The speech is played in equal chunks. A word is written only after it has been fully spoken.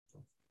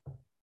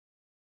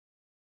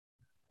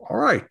All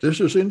right, this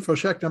is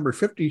InfoSec number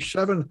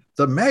 57,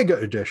 the Mega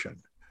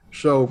Edition.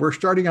 So we're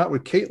starting out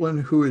with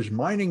Caitlin, who is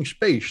mining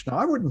space. Now,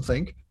 I wouldn't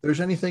think there's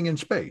anything in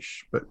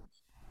space, but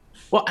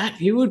Well,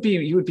 you would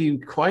be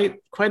quite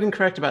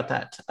incorrect about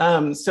that.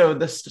 So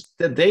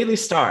the Daily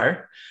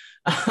Star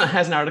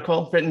has an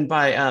article written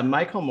by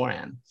Michael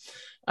Moran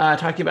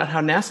talking about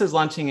how NASA is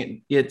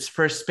launching its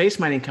first space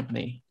mining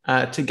company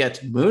to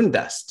get moon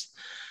dust.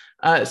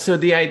 So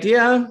the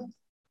idea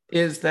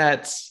is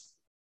that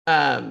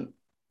um,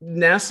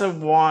 NASA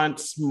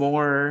wants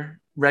more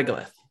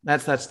regolith.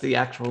 That's the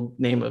actual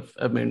name of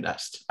moon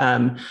dust.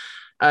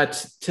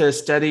 To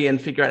study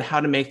and figure out how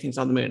to make things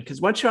on the moon.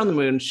 Because once you're on the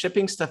moon,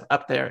 shipping stuff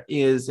up there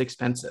is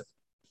expensive.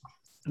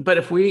 But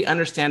if we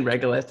understand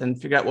regolith and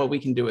figure out what we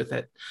can do with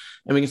it,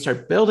 and we can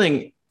start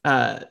building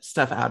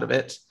stuff out of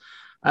it,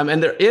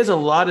 and there is a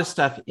lot of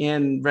stuff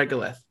in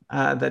regolith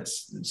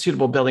that's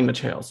suitable building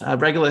materials.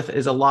 Regolith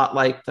is a lot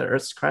like the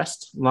Earth's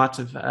crust, lots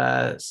of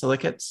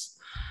silicates.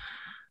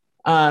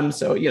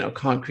 So,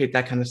 concrete,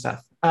 that kind of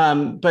stuff.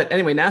 But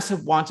anyway,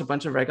 NASA wants a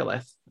bunch of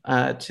regolith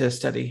to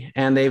study,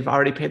 and they've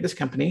already paid this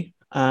company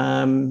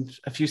a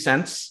few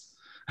cents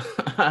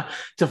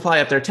to fly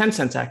up there, 10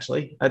 cents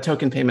actually, a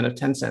token payment of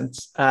 10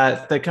 cents.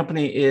 The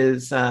company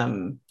is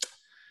Lunar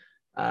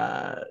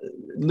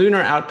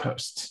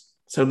Outpost.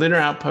 So Lunar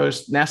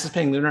Outpost, NASA's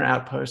paying Lunar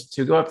Outpost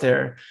to go up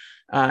there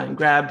and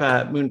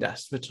grab moon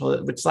dust, which,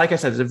 like I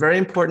said, is a very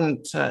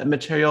important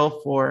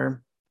material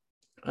for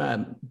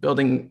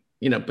building,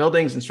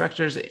 buildings and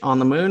structures on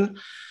the moon,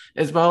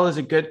 as well as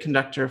a good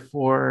conductor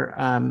for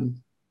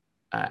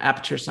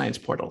aperture science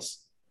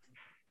portals.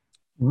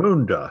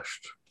 moon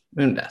dust.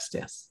 Moon dust,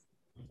 yes.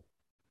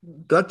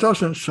 That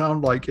doesn't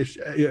sound like it's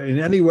in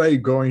any way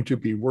going to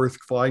be worth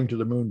flying to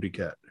the moon to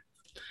get.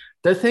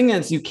 The thing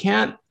is, you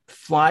can't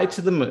fly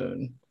to the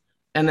moon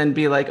and then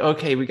be like,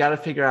 okay, we got to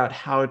figure out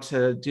how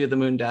to do the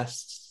moon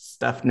dust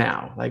stuff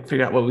now, like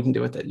figure out what we can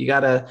do with it. You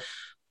got to,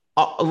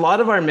 a lot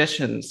of our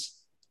missions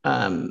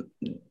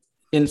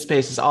in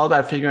space is all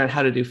about figuring out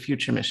how to do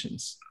future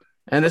missions.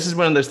 And this is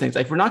one of those things,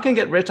 like we're not going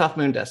to get rich off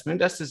moon dust. Moon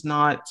dust does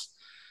not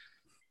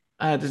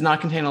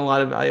contain a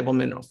lot of valuable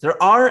minerals.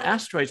 There are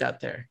asteroids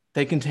out there.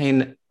 They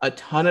contain a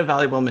ton of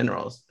valuable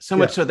minerals, so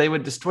much so they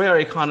would destroy our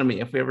economy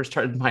if we ever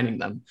started mining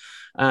them.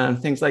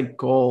 Things like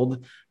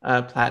gold,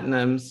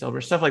 platinum,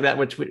 silver, stuff like that,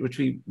 which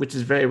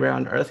is very rare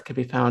on Earth, could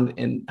be found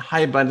in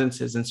high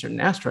abundances in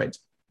certain asteroids.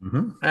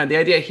 Mm-hmm. The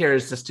idea here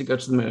is just to go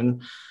to the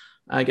moon,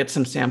 get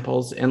some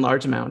samples in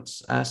large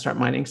amounts, start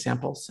mining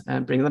samples,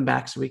 and bring them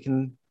back so we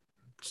can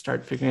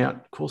start figuring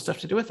out cool stuff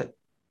to do with it.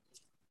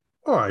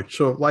 All right.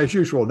 So, as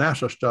usual,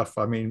 NASA stuff,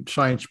 I mean,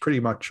 science pretty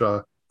much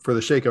for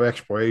the sake of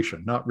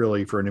exploration, not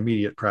really for an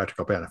immediate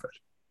practical benefit.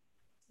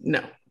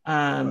 No.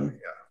 Yeah.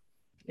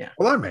 Yeah.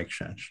 Well, that makes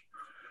sense.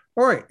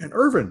 All right. And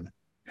Irvin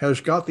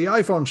has got the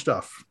iPhone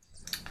stuff.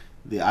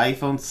 The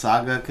iPhone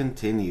saga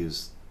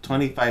continues.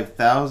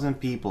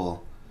 25,000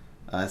 people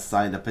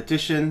signed a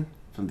petition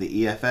from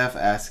the EFF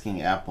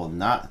asking Apple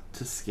not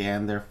to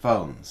scan their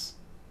phones.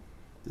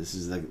 This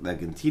is the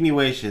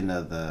continuation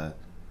of the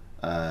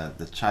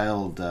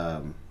child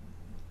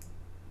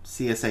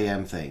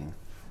CSAM thing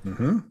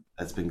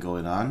that's been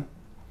going on.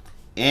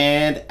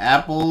 And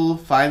Apple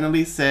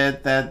finally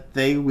said that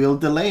they will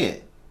delay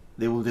it.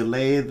 They will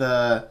delay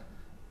the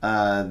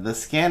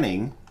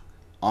scanning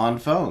on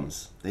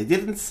phones. They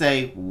didn't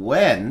say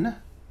when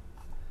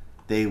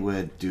they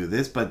would do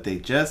this, but they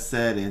just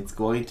said it's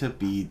going to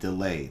be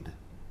delayed.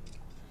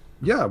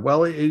 Yeah,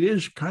 well, it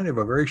is kind of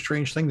a very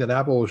strange thing that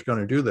Apple was going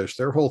to do this.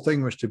 Their whole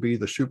thing was to be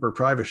the super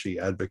privacy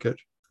advocate.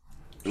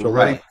 So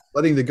Right.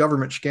 letting the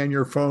government scan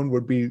your phone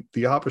would be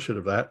the opposite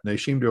of that. And they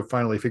seem to have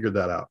finally figured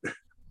that out.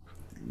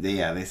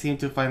 Yeah, they seem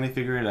to finally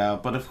figure it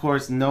out. But of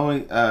course,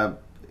 knowing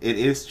it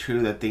is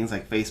true that things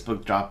like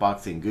Facebook,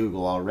 Dropbox, and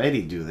Google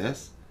already do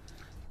this,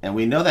 and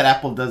we know that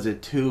Apple does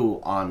it too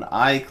on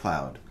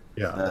iCloud.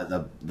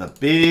 Yeah. The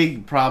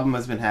big problem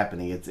has been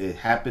happening. It's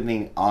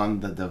happening on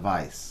the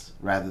device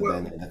rather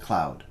Well, than in the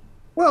cloud.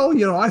 well,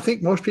 I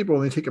think most people,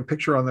 when they take a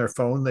picture on their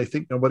phone, they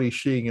think nobody's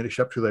seeing it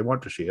except who they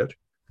want to see it.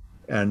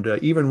 And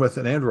even with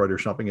an Android or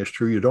something, it's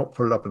true. You don't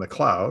put it up in the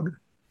cloud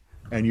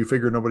and you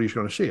figure nobody's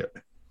going to see it.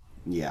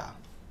 Yeah.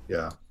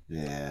 Yeah.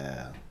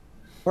 Yeah.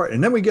 All right.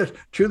 And then we get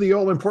to the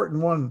all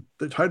important one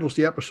that titles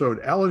the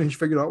episode. Alan has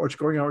figured out what's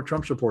going on with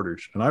Trump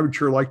supporters. And I would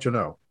sure like to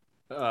know.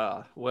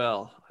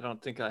 Well, I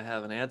don't think I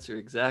have an answer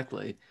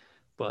exactly,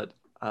 but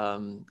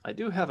I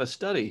do have a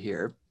study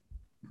here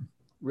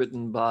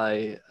written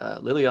by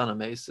Liliana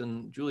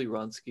Mason, Julie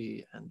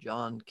Ronsky, and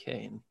John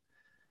Kane,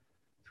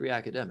 three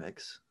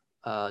academics,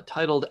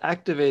 titled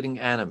Activating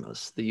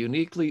Animus, the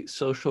Uniquely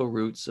Social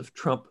Roots of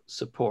Trump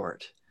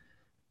Support.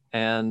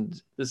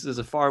 And this is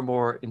a far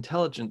more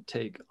intelligent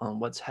take on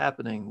what's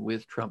happening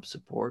with Trump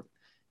support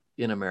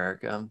in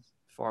America,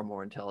 far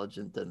more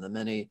intelligent than the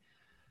many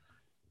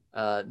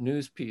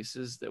news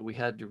pieces that we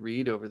had to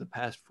read over the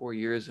past 4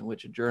 years in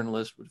which a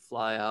journalist would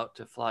fly out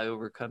to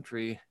flyover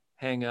country,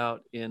 hang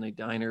out in a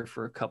diner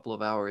for a couple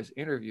of hours,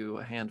 interview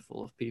a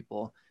handful of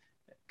people,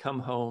 come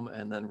home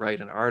and then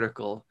write an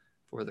article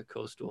for the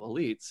coastal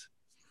elites.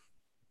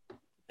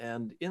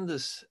 And in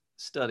this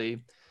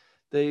study,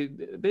 they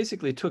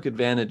basically took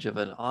advantage of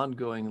an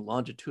ongoing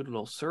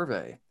longitudinal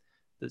survey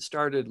that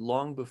started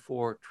long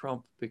before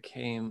Trump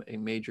became a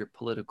major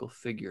political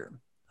figure,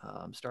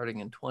 starting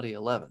in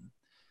 2011.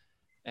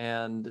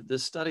 And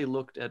this study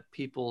looked at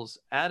people's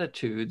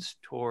attitudes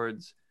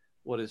towards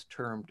what is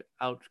termed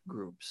out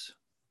groups.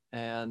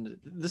 And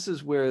this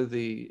is where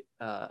the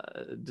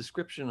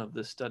description of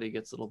this study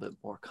gets a little bit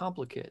more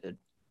complicated.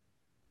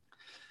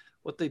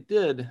 What they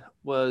did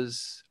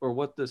was, or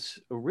what this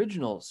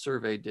original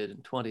survey did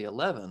in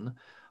 2011,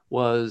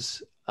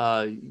 was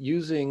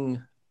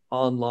using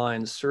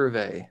online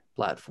survey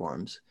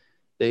platforms.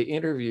 They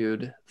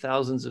interviewed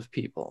thousands of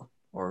people,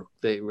 or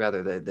they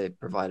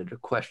provided a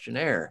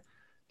questionnaire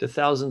to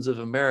thousands of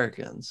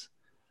Americans,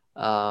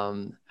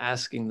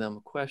 asking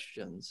them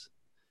questions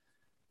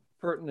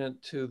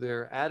pertinent to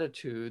their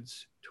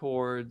attitudes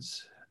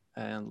towards,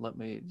 and let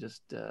me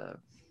just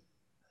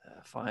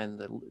find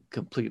the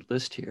complete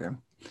list here.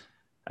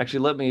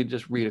 Actually, let me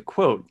just read a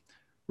quote.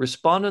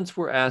 Respondents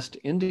were asked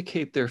to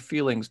indicate their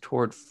feelings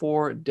toward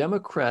 4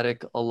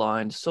 Democratic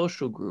aligned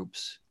social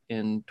groups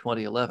in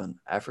 2011: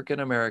 African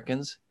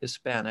Americans,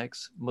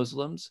 Hispanics,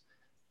 Muslims,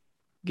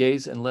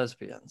 gays, and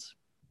lesbians.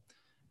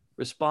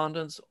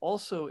 Respondents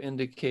also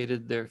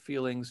indicated their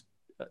feelings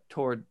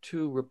toward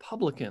 2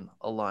 Republican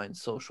aligned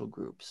social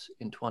groups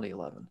in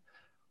 2011: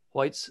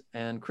 whites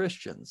and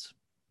Christians.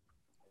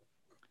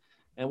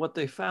 And what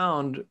they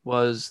found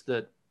was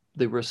that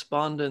the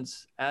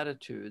respondents'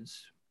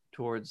 attitudes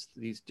towards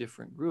these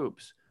different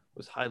groups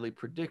was highly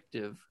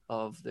predictive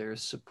of their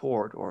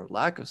support or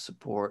lack of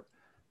support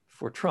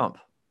for Trump.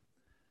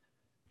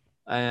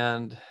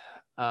 And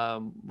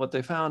what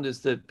they found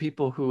is that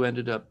people who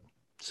ended up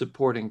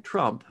supporting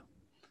Trump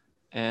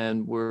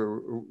and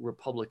were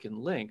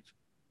Republican linked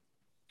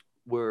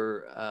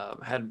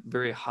had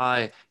very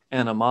high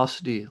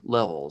animosity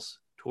levels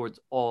towards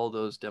all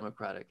those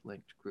Democratic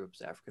linked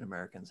groups: African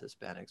Americans,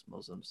 Hispanics,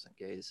 Muslims, and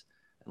gays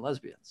and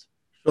lesbians.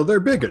 So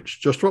they're bigots,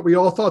 just what we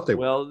all thought they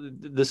were. Well,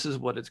 this is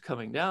what it's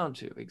coming down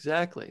to,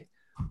 exactly.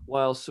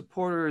 While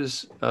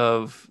supporters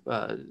of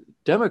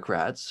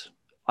Democrats,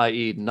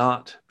 i.e.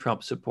 not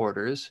Trump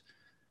supporters,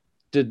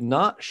 did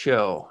not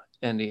show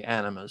any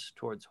animus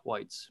towards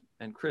whites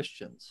and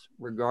Christians,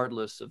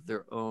 regardless of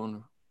their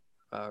own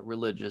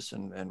religious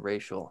and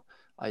racial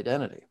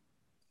identity.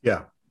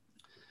 Yeah.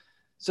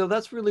 So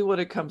that's really what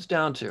it comes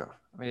down to.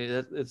 I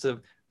mean, it's a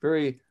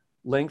very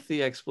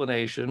lengthy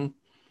explanation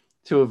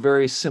to a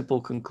very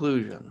simple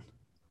conclusion.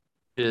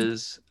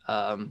 Is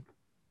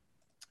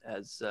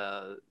as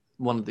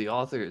one of the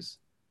authors,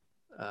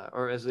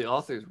 or as the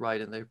authors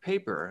write in their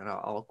paper, and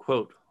I'll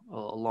quote a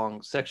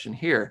long section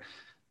here.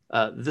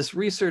 This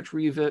research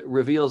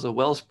reveals a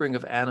wellspring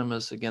of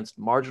animus against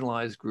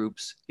marginalized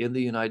groups in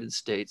the United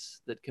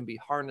States that can be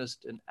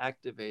harnessed and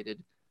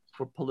activated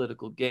for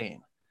political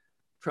gain.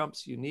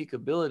 Trump's unique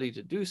ability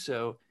to do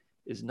so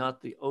is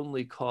not the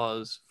only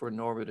cause for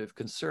normative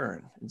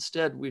concern.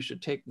 Instead, we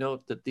should take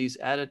note that these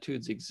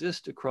attitudes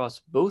exist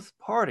across both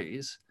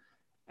parties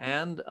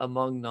and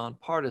among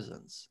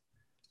nonpartisans.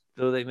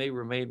 Though they may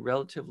remain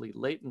relatively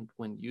latent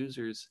when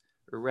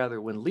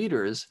when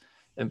leaders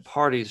and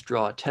parties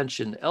draw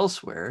attention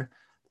elsewhere,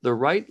 the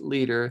right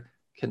leader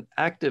can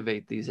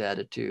activate these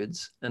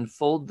attitudes and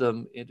fold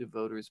them into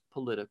voters'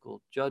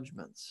 political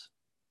judgments.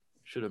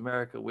 Should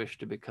America wish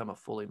to become a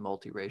fully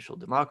multiracial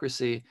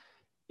democracy,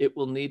 it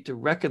will need to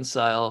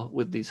reconcile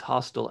with these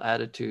hostile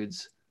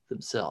attitudes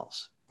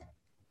themselves.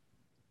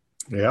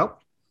 Yeah.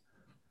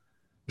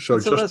 So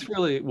that's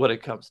really what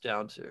it comes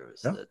down to,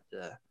 is that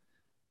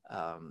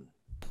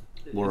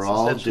we're it's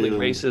all essentially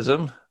doomed.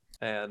 Racism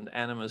and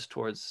animus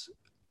towards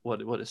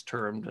what is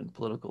termed in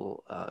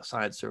political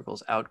science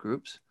circles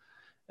outgroups,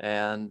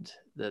 and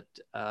that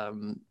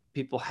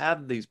people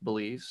had these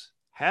beliefs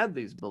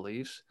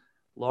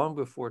long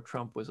before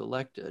Trump was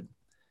elected,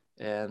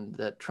 and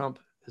that Trump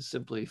has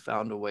simply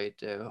found a way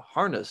to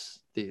harness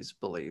these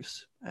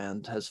beliefs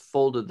and has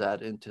folded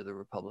that into the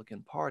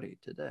Republican Party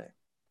today.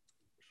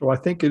 So I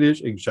think it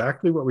is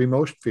exactly what we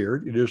most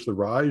feared. It is the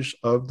rise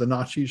of the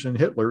Nazis and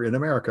Hitler in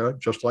America,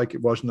 just like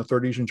it was in the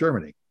 30s in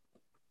Germany.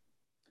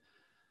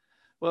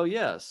 Well,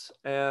 yes.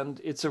 And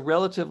it's a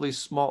relatively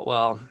small,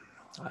 well,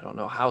 I don't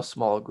know how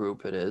small a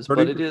group it is, but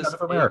it is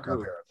of America,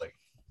 apparently.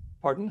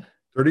 Pardon?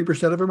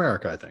 30% of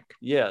America, I think.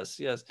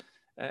 Yes.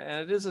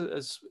 And it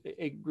is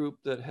a group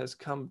that has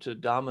come to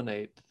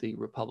dominate the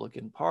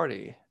Republican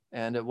Party.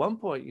 And at one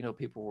point,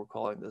 people were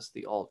calling this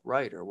the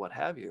alt-right or what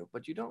have you,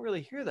 but you don't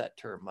really hear that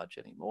term much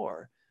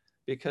anymore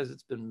because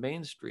it's been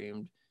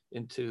mainstreamed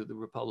into the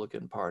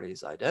Republican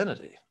Party's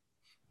identity.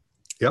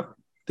 Yep.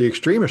 The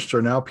extremists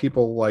are now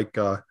people like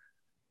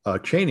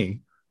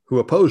Cheney who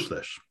oppose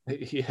this.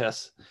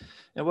 Yes.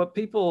 And what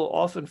people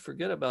often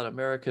forget about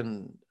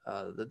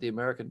that the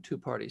American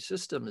two-party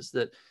system is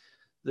that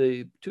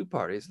the two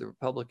parties, the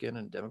Republican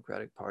and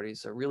Democratic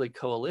parties, are really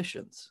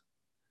coalitions.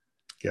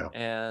 Yeah.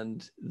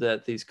 And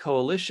that these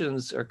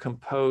coalitions are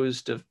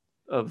composed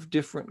of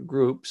different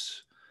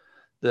groups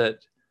that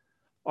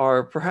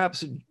are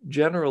perhaps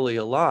generally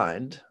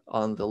aligned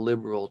on the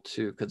liberal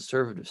to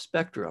conservative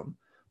spectrum,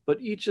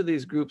 but each of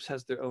these groups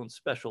has their own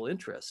special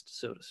interest,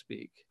 so to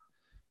speak,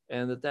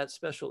 and that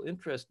special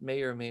interest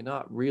may or may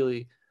not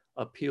really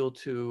appeal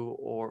to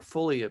or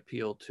fully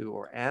appeal to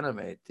or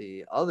animate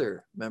the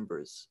other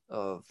members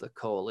of the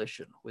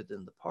coalition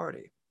within the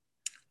party.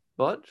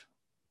 But,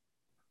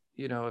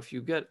 you know, if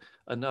you get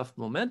enough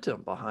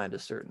momentum behind a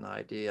certain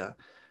idea,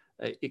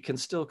 it can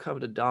still come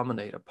to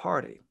dominate a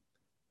party.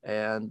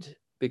 And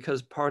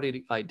because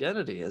party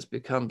identity has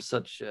become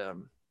such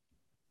an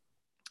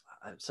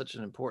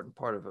important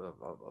part of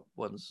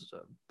one's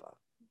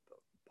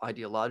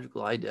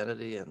ideological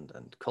identity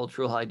and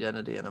cultural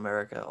identity in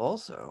America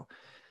also,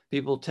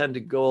 people tend to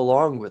go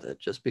along with it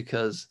just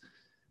because,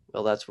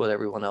 well, that's what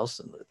everyone else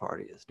in the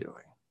party is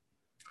doing.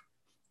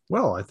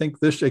 Well, I think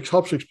this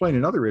helps explain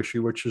another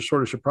issue, which has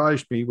sort of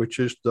surprised me, which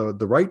is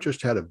the right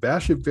just had a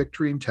massive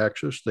victory in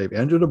Texas. They've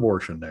ended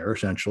abortion there,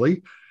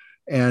 essentially.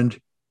 And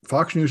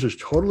Fox News is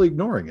totally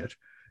ignoring it.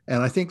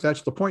 And I think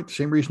that's the point. The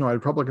same reason why the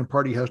Republican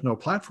Party has no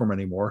platform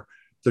anymore.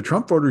 The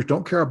Trump voters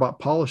don't care about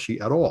policy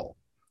at all.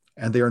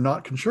 And they are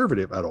not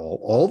conservative at all.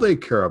 All they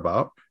care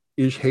about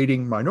is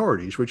hating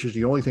minorities, which is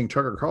the only thing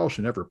Tucker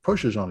Carlson ever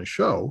pushes on his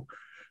show.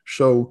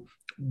 So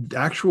the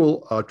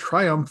actual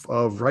triumph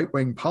of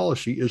right-wing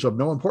policy is of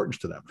no importance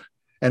to them.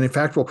 And in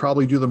fact, will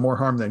probably do them more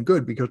harm than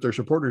good because their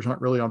supporters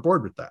aren't really on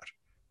board with that.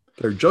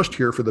 They're just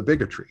here for the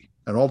bigotry.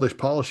 And all this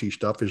policy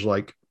stuff is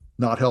like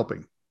not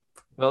helping.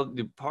 Well,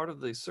 part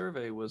of the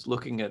survey was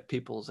looking at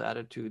people's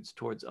attitudes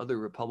towards other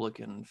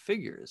Republican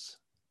figures.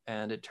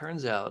 And it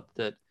turns out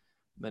that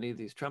many of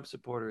these Trump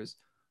supporters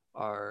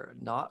are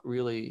not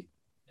really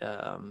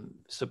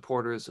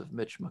supporters of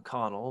Mitch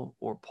McConnell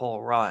or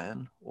Paul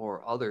Ryan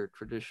or other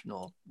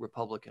traditional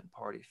Republican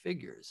Party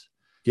figures.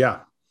 Yeah.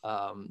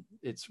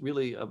 It's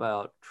really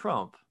about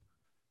Trump.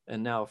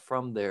 And now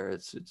from there,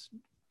 it's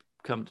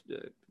come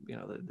to, you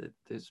know,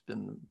 there's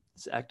been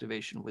this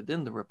activation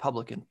within the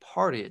Republican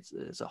Party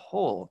as a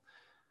whole,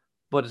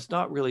 but it's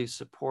not really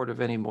support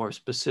of any more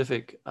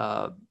specific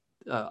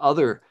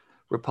other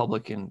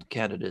Republican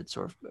candidates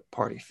or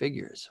party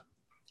figures.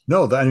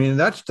 No,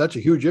 that's a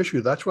huge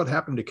issue. That's what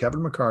happened to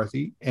Kevin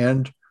McCarthy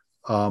and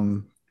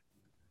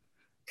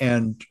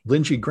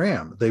Lindsey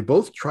Graham. They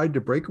both tried to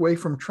break away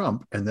from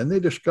Trump, and then they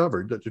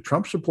discovered that the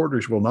Trump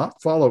supporters will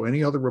not follow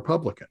any other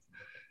Republican.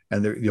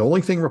 And the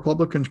only thing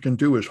Republicans can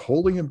do is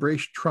wholly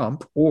embrace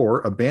Trump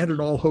or abandon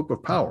all hope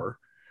of power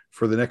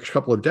for the next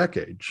couple of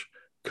decades,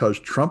 because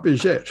Trump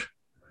is it.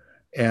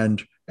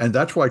 And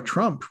that's why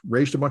Trump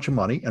raised a bunch of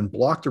money and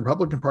blocked the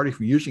Republican Party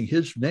from using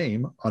his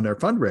name on their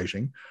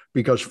fundraising,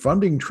 because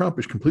funding Trump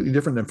is completely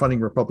different than funding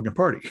the Republican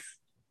Party.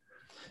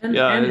 I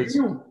was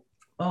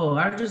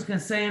just going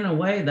to say, in a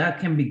way,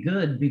 that can be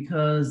good,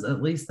 because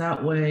at least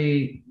that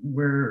way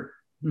we're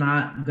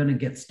not going to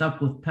get stuck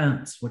with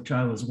Pence, which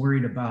I was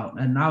worried about.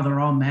 And now they're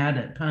all mad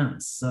at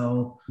Pence.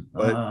 So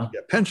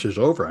Pence is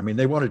over. I mean,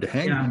 they wanted to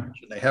hang Pence,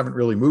 and they haven't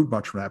really moved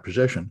much from that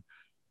position.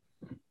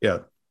 Yeah,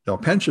 no,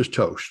 Pence is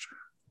toast.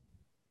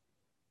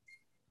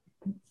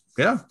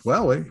 Yeah,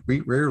 well,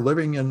 we're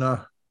living in,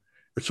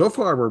 so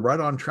far we're right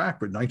on track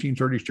with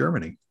 1930s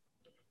Germany.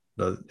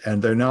 And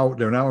they're now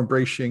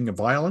embracing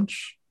violence.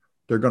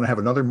 They're going to have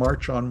another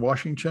march on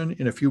Washington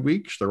in a few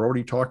weeks. They're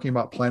already talking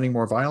about planning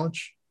more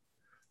violence.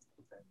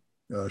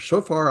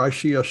 So far, I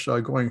see us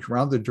going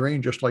around the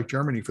drain just like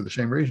Germany for the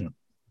same reason.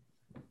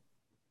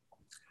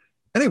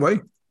 Anyway,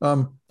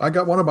 I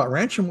got one about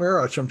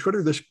ransomware. It's on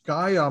Twitter. This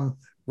guy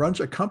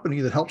runs a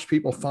company that helps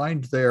people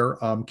find their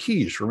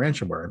keys for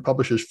ransomware and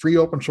publishes free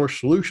open source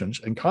solutions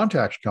and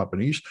contacts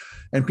companies.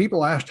 And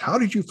people asked, how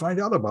did you find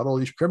out about all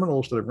these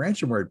criminals that have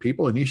ransomware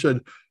people? And he said,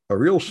 a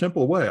real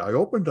simple way. I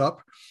opened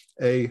up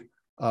a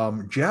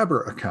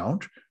Jabber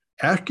account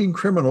asking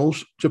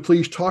criminals to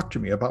please talk to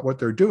me about what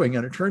they're doing.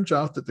 And it turns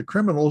out that the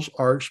criminals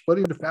are split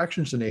into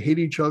factions and they hate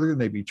each other and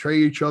they betray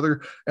each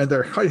other, and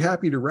they're quite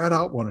happy to rat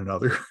out one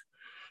another.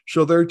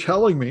 So they're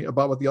telling me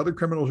about what the other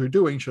criminals are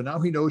doing. So now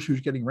he knows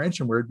who's getting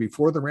ransomware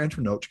before the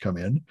ransom notes come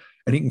in,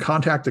 and he can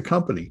contact the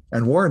company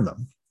and warn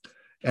them.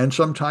 And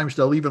sometimes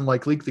they'll even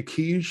leak the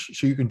keys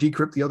so you can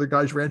decrypt the other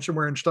guy's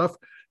ransomware and stuff.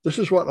 This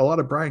is what a lot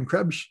of Brian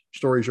Krebs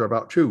stories are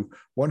about too.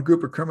 One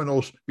group of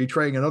criminals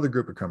betraying another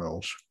group of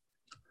criminals.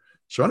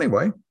 So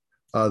anyway,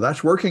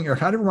 that's working. It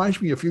kind of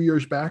reminds me a few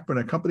years back when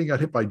a company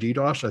got hit by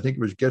DDoS. I think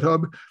it was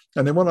GitHub.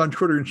 And they went on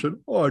Twitter and said,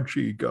 oh,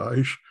 gee,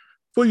 guys,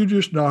 will you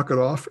just knock it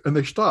off? And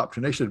they stopped.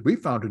 And they said, we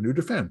found a new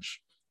defense.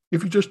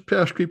 If you just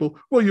ask people,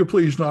 will you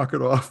please knock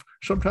it off?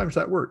 Sometimes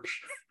that works.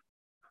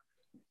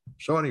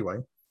 So anyway,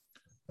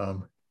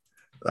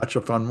 that's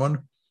a fun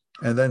one.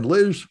 And then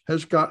Liz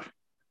has got,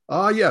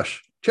 yes,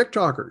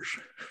 TikTokers.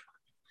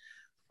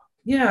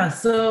 Yeah,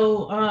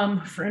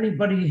 so for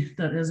anybody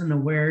that isn't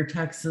aware,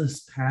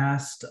 Texas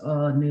passed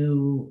a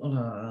new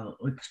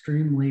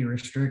extremely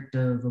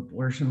restrictive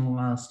abortion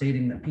law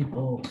stating that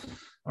people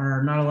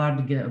are not allowed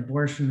to get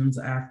abortions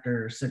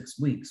after 6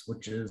 weeks,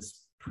 which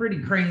is pretty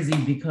crazy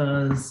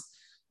because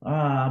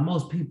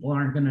most people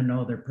aren't going to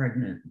know they're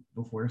pregnant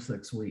before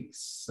 6 weeks.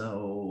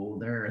 So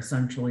they're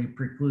essentially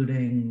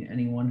precluding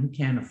anyone who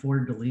can't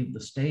afford to leave the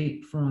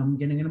state from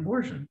getting an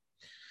abortion.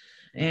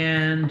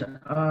 And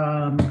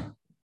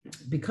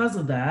because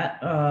of that,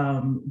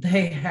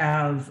 they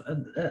have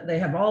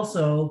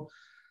also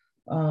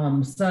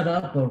set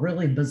up a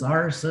really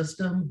bizarre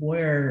system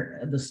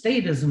where the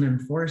state isn't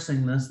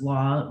enforcing this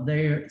law.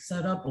 They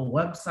set up a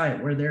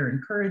website where they're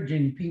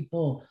encouraging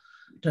people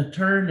to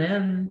turn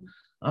in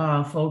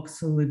folks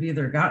who have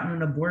either gotten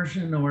an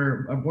abortion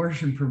or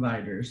abortion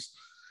providers.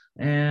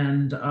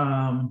 And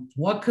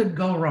what could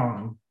go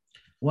wrong?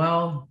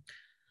 Well,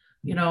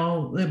 you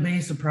know, it may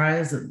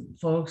surprise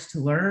folks to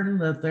learn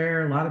that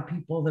there are a lot of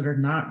people that are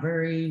not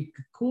very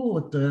cool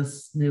with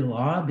this new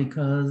law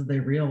because they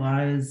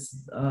realize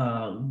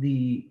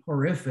the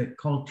horrific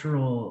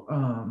cultural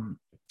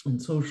and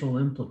social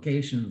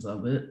implications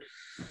of it.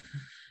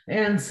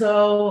 And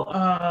so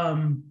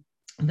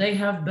they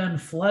have been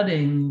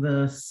flooding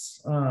this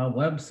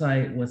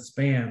website with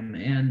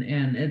spam,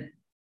 and it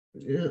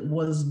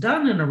was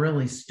done in a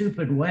really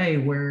stupid way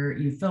where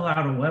you fill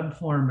out a web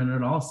form and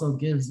it also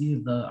gives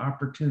you the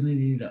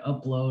opportunity to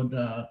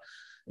upload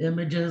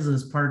images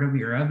as part of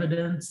your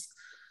evidence,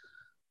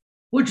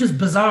 which is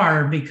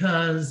bizarre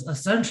because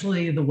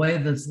essentially the way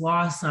this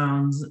law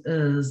sounds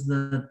is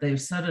that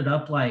they've set it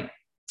up like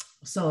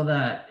so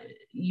that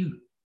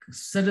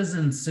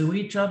citizens sue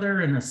each other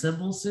in a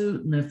civil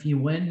suit, and if you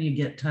win, you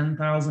get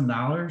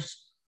 $10,000.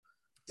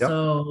 Yep.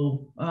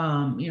 So,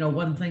 you know,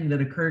 one thing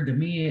that occurred to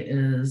me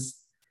is,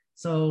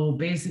 so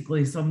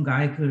basically some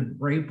guy could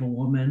rape a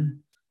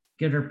woman,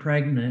 get her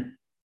pregnant,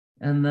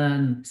 and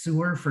then sue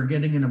her for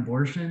getting an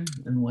abortion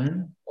and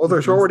win. Well,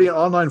 there's already an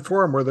online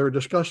forum where they're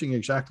discussing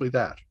exactly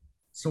that.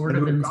 Sort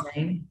of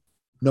insane.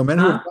 There's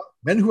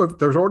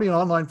already an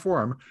online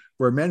forum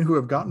where men who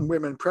have gotten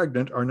women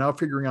pregnant are now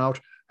figuring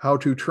out how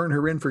to turn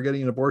her in for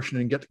getting an abortion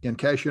and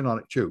cash in on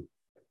it too.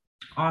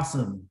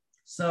 Awesome.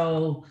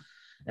 So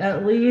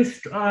at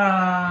least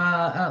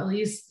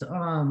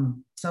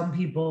some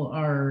people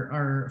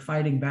are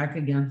fighting back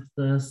against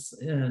this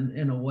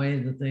in a way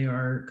that they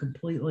are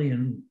completely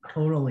and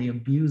totally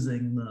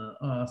abusing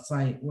the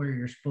site where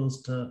you're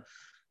supposed to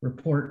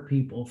report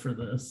people for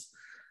this,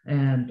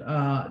 and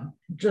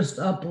just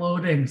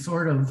uploading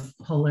sort of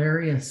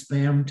hilarious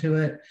spam to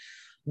it,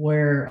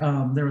 where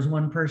there was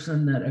one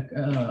person that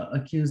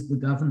accused the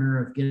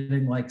governor of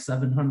getting like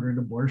 700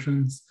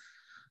 abortions.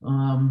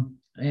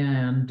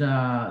 And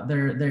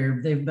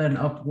they've been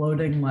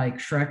uploading like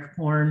Shrek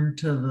porn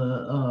to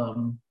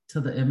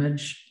the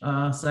image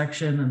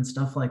section and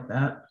stuff like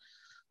that,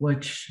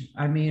 which,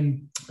 I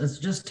mean, it's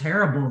just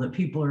terrible that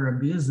people are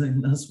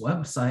abusing this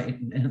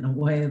website in a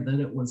way that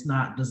it was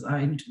not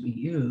designed to be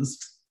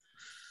used.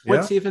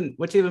 Yeah.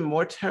 What's even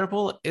more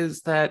terrible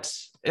is that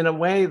in a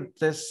way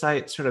this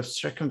site sort of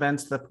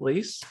circumvents the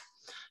police,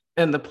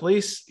 and the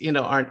police, you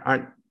know,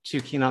 aren't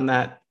too keen on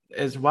that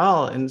as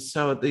well. And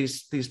so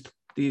these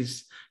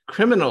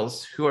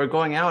criminals who are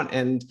going out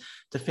and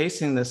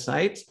defacing the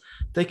site,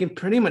 they can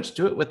pretty much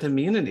do it with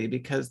immunity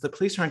because the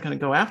police aren't going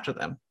to go after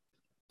them.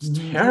 It's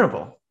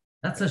terrible.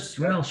 That's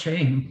a real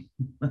shame.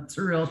 That's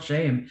a real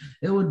shame.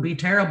 It would be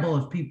terrible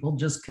if people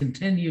just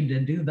continued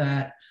to do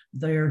that,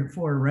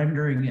 therefore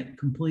rendering it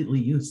completely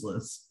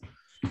useless.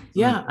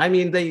 Yeah, I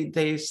mean, it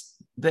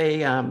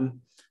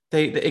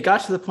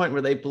got to the point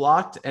where they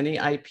blocked any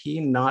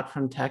IP not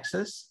from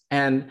Texas,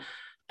 and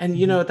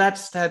you know,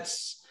 that's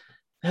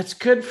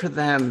good for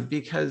them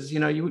because,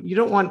 you know, you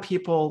don't want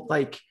people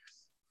like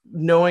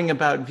knowing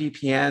about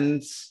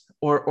VPNs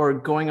or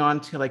going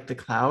on to like the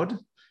cloud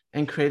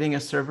and creating a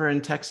server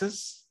in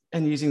Texas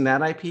and using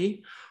that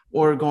IP,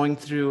 or going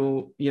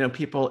through, you know,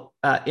 people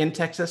in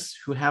Texas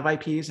who have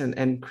IPs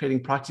and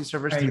creating proxy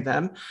servers through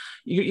them.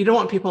 You don't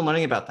want people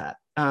learning about that.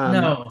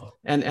 No.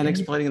 And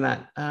exploiting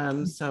that.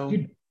 So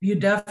you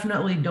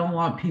definitely don't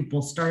want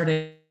people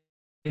starting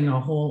a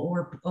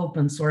whole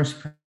open source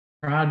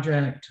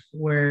project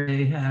where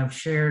they have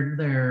shared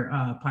their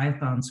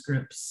Python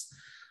scripts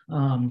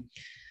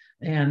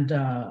and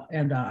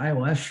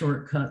iOS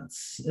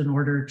shortcuts in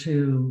order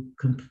to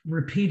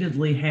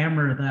repeatedly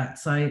hammer that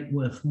site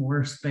with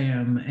more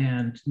spam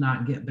and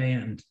not get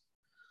banned.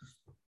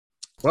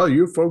 Well,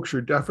 you folks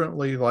are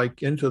definitely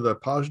like into the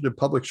positive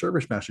public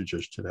service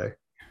messages today.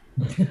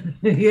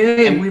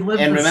 Yeah, we live.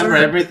 And remember,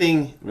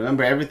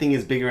 everything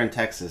is bigger in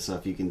Texas. So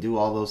if you can do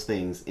all those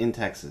things in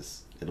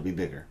Texas, it'll be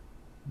bigger.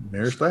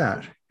 There's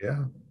that.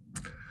 Yeah.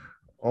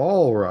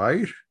 All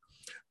right.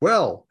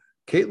 Well,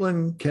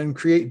 Caitlin can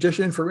create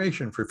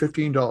disinformation for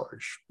 $15.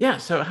 Yeah.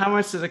 So how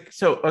much is it?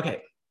 So,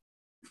 okay.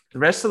 The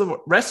rest of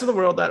the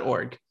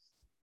world.org.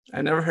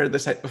 I never heard of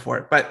this site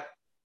before, but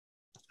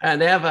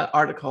they have an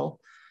article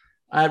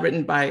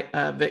written by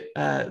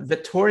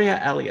Victoria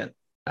Elliott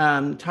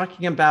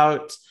talking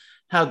about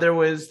how there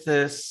was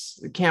this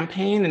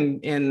campaign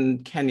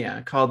in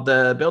Kenya called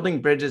the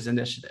Building Bridges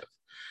Initiative.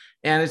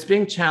 And it's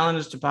being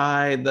challenged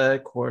by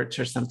the courts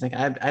or something.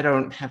 I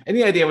don't have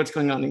any idea what's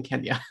going on in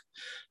Kenya.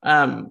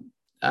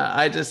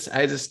 I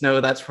just know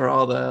that's where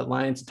all the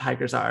lions and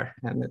tigers are,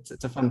 and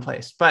it's a fun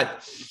place.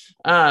 But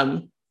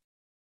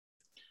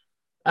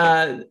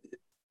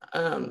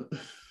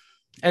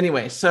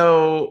anyway,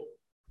 so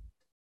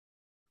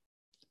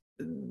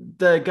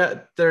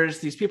there's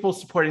these people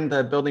supporting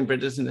the Building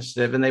Bridges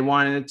initiative, and they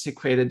wanted to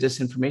create a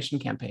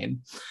disinformation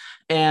campaign.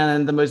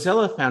 And the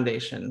Mozilla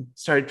Foundation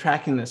started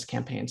tracking this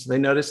campaign. So they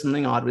noticed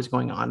something odd was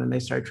going on, and they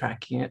started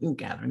tracking it and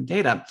gathering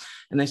data.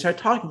 And they started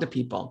talking to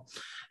people.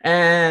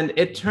 And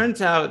it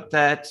turns out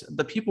that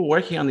the people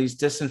working on these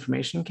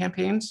disinformation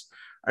campaigns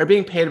are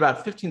being paid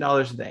about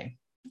 $15 a day.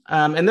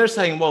 And they're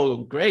saying, well,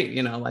 great,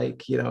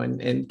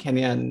 in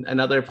Kenya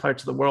and other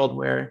parts of the world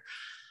where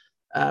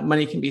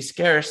money can be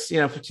scarce,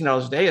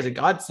 $15 a day is a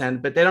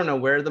godsend, but they don't know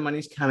where the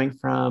money's coming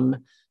from.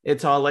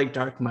 It's all like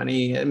dark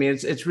money. I mean,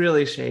 it's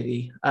really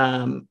shady.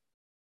 But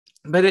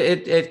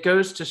it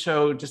goes to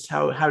show just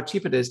how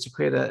cheap it is to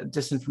create a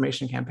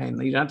disinformation campaign.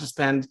 You don't have to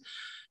spend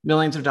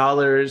millions of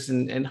dollars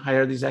and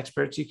hire these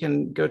experts. You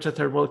can go to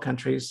third world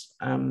countries,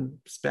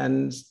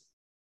 spend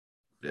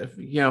a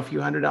few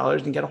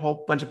 $100s and get a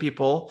whole bunch of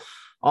people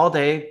all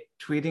day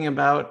tweeting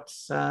about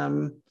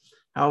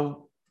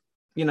how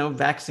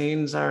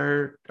vaccines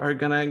are going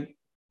to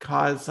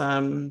cause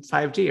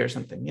 5G or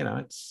something.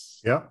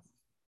 It's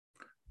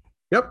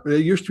Yep.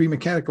 It used to be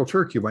Mechanical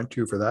Turk you went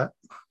to for that.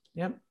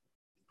 Yep.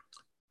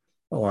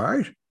 All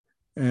right.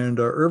 And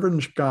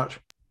Irvin's got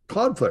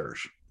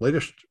Cloudflare's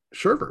latest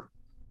server.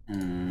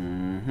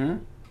 Mm-hmm.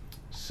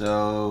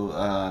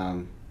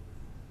 So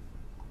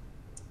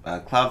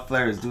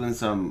Cloudflare is doing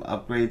some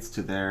upgrades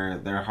to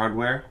their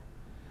hardware,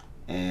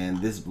 and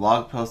this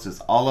blog post is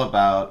all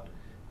about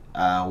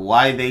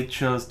why they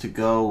chose to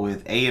go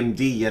with AMD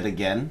yet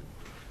again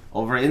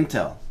over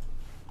Intel.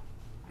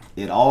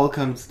 It all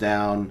comes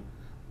down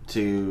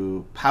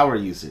to power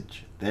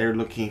usage. They're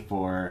looking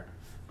for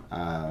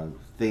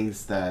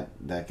things that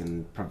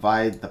can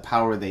provide the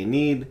power they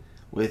need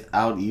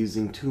without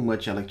using too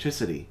much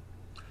electricity.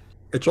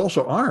 It's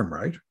also ARM,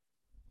 right?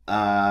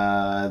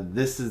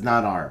 This is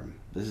not ARM.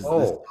 This is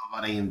all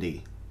about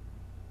AMD.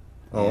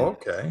 Oh,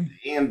 okay.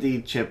 The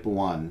AMD chip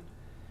won,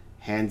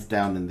 hands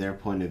down, in their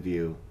point of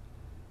view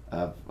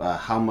of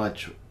how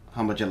much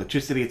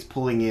electricity it's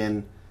pulling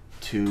in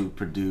to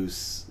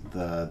produce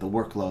the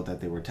workload that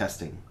they were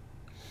testing.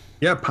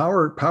 Yeah,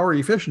 power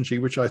efficiency,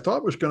 which I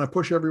thought was going to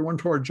push everyone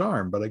towards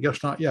ARM, but I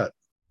guess not yet.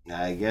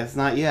 I guess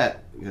not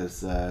yet,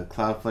 because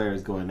Cloudflare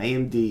is going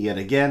AMD yet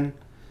again.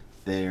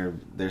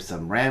 There's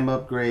some RAM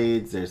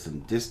upgrades, there's some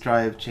disk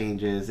drive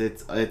changes.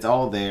 It's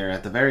all there.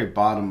 At the very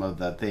bottom of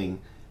the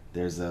thing,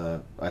 there's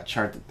a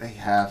chart that they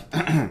have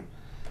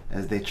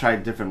as they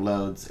tried different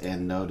loads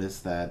and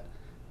noticed that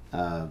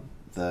the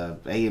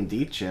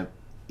AMD chip,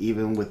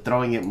 even with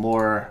throwing it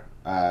more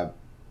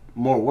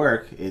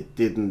work, it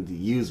didn't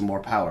use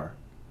more power.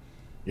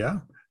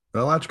 Yeah.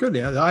 Well, that's good.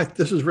 Yeah,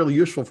 this is really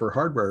useful for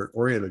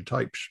hardware-oriented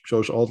types.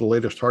 Shows all the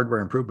latest hardware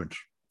improvements.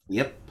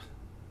 Yep.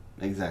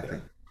 Exactly.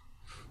 Okay.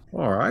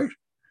 All right.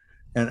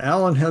 And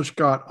Alan has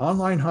got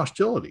online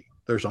hostility.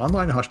 There's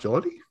online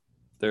hostility?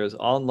 There's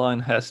online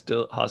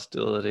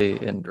hostility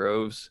in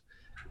droves.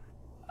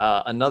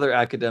 Another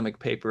academic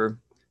paper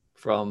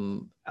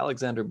from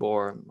Alexander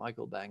Bohr,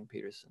 Michael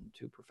Bang-Peterson,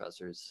 two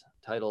professors,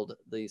 titled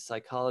The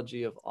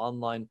Psychology of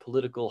Online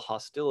Political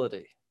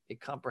Hostility, a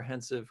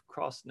comprehensive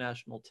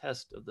cross-national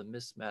test of the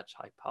mismatch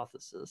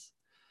hypothesis.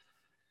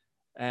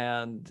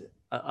 And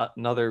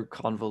another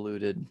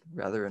convoluted,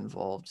 rather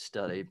involved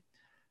study.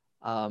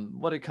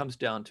 What it comes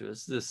down to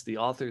is this: the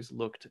authors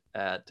looked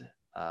at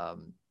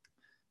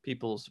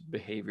people's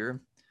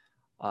behavior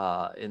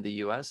in the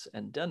US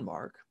and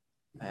Denmark,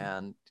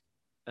 and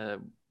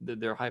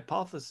their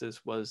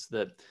hypothesis was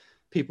that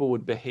people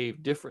would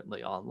behave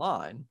differently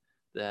online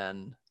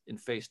than in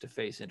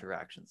face-to-face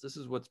interactions. This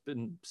is what's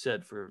been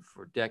said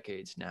for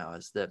decades now,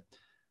 is that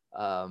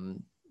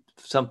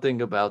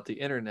something about the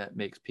internet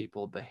makes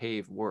people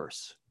behave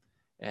worse,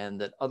 and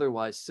that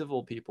otherwise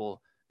civil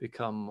people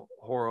become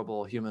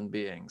horrible human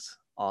beings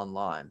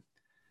online.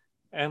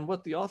 And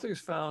what the authors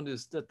found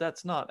is that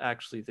that's not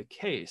actually the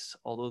case,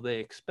 although they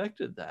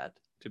expected that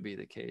to be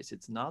the case.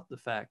 It's not the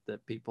fact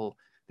that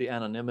the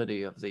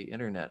anonymity of the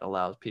internet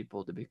allows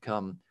people to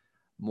become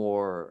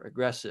more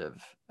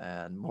aggressive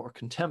and more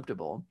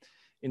contemptible.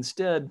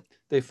 Instead,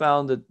 they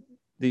found that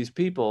these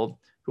people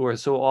who are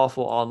so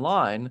awful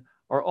online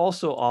are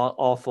also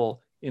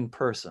awful in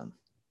person.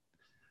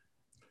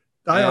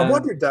 I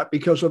wondered that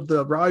because of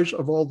the rise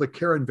of all the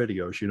Karen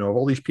videos, of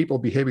all these people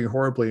behaving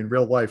horribly in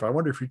real life. I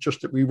wonder if it's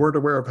just that we weren't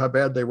aware of how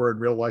bad they were in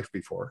real life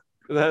before.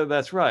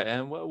 That's right.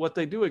 And what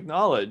they do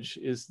acknowledge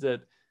is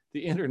that the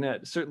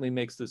internet certainly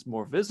makes this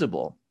more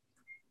visible.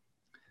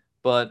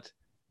 But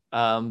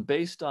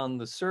based on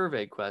the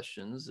survey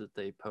questions that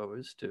they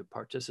posed to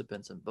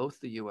participants in both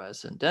the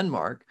US and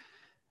Denmark,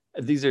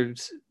 these are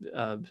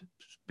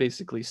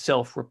basically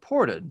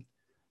self-reported.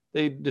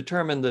 They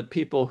determined that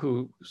people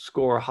who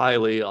score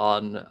highly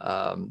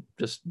on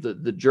just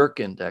the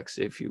jerk index,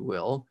 if you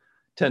will,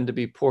 tend to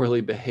be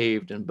poorly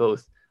behaved in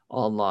both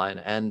online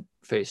and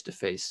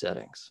face-to-face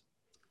settings.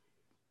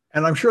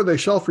 And I'm sure they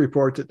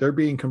self-report that they're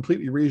being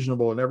completely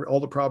reasonable and all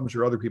the problems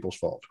are other people's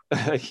fault.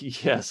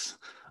 Yes,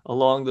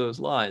 along those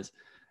lines.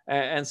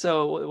 And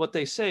so what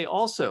they say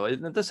also,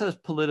 and this has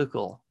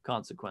political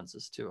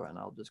consequences too, and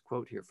I'll just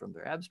quote here from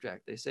their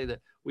abstract. They say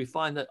that we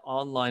find that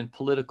online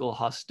political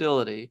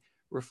hostility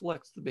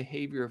reflects the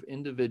behavior of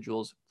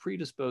individuals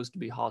predisposed to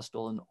be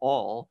hostile in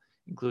all,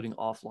 including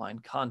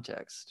offline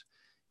context.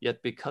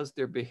 Yet because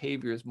their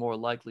behavior is more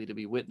likely to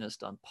be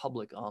witnessed on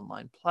public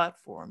online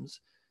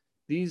platforms,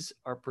 these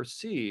are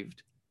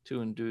perceived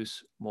to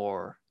induce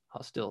more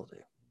hostility.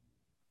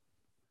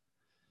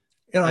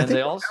 And I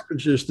think what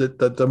happens is that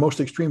the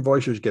most extreme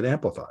voices get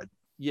amplified.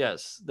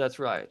 Yes, that's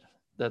right.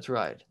 That's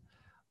right.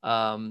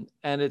 And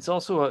it's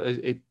also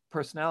a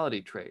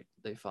personality trait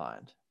they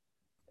find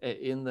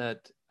in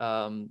that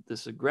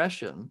this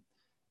aggression,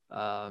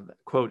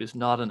 quote, is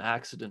not an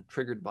accident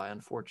triggered by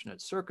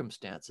unfortunate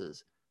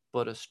circumstances,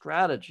 but a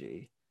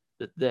strategy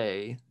that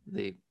they,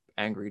 the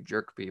angry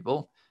jerk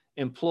people,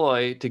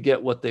 employ to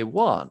get what they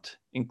want,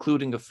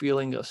 including a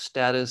feeling of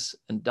status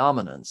and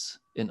dominance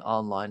in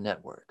online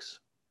networks.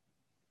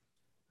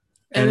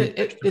 And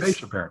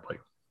it's apparently.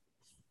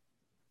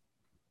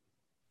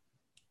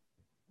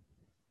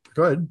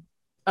 Go ahead.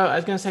 Oh, I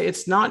was going to say,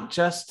 it's not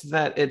just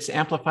that it's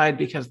amplified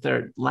because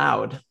they're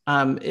loud.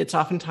 It's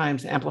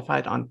oftentimes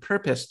amplified on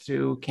purpose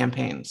through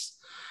campaigns.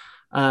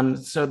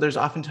 So there's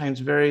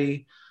oftentimes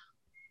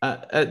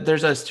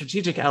there's a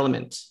strategic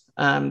element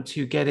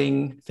to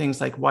getting things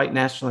like white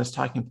nationalist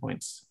talking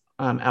points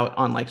out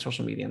on like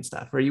social media and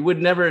stuff, where you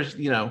would never,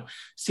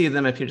 see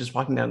them if you're just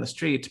walking down the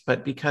street.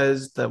 But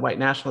because the white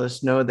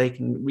nationalists know they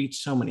can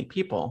reach so many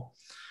people,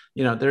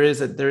 there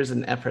is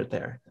an effort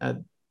there.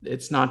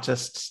 It's not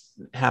just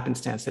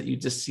happenstance that you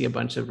just see a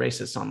bunch of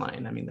racists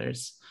online. I mean,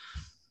 there's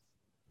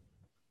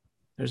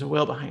a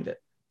will behind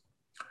it.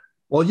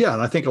 Well, yeah,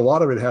 and I think a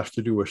lot of it has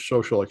to do with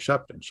social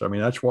acceptance. I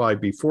mean, that's why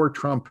before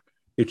Trump,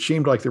 it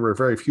seemed like there were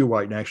very few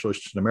white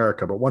nationalists in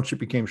America, but once it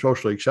became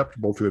socially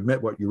acceptable to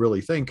admit what you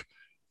really think,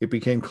 it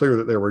became clear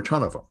that there were a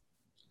ton of them.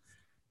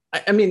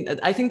 I mean,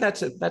 I think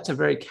that's a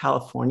very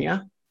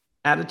California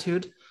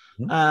attitude.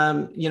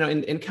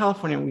 Mm-hmm. In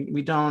California,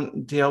 we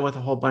don't deal with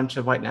a whole bunch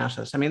of white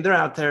nationalists. I mean, they're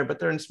out there, but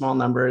they're in small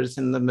numbers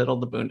in the middle of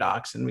the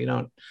boondocks, and we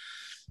don't.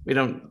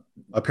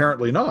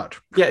 Apparently not.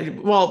 Yeah.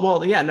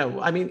 Well. Yeah.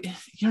 No. I mean,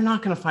 you're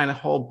not going to find a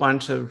whole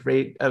bunch of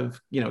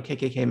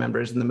KKK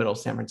members in the middle of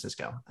San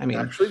Francisco. I mean,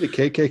 actually, the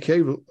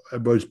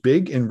KKK was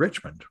big in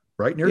Richmond,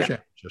 right near San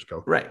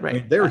Francisco. Right. I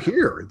mean, they're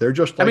here. They're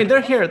just. Like, I mean,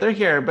 they're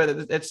here, but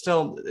it's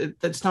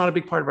not a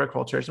big part of our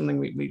culture. It's something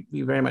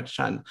we very much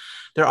shun.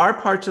 There are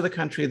parts of the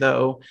country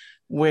though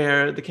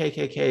where the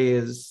KKK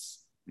is,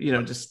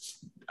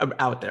 just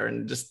out there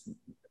and just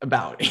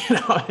about,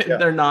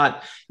 they're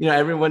not,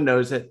 everyone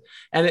knows it.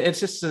 And it's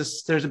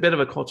just there's a bit of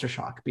a culture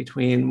shock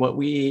between what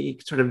we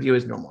sort of view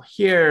as normal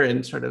here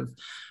and sort of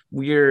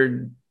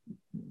weird,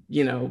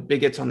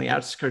 bigots on the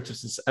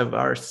outskirts of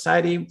our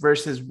society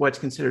versus what's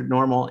considered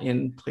normal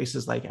in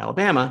places like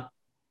Alabama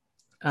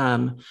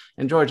and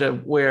Georgia,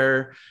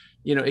 where,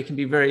 it can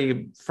be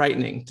very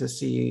frightening to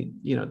see,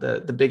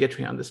 the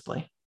bigotry on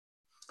display.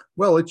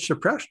 Well, it's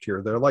suppressed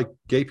here. They're like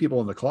gay people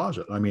in the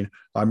closet. I mean,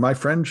 my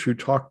friends who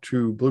talked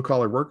to blue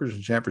collar workers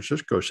in San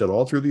Francisco said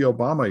all through the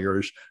Obama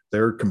years,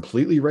 they're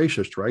completely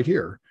racist right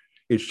here.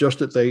 It's just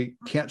that they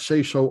can't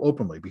say so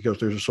openly because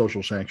there's a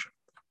social sanction.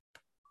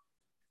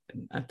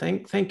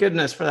 Thank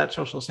goodness for that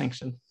social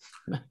sanction.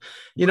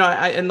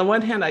 On the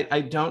one hand,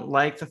 I don't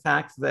like the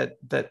fact that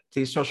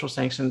these social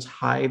sanctions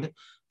hide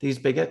these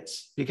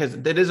bigots, because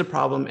it is a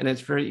problem and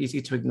it's very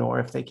easy to ignore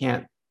if they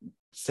can't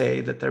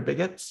say that they're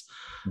bigots.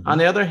 Mm-hmm. On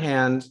the other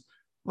hand,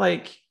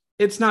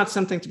 it's not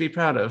something to be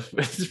proud of.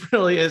 It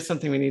really is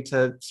something we need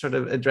to sort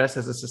of address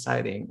as a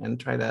society and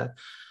try to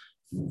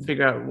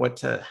figure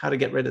out how to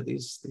get rid of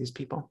these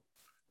people.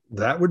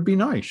 That would be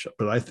nice,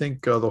 but I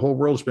think the whole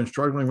world's been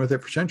struggling with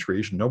it for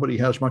centuries, and nobody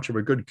has much of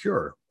a good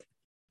cure.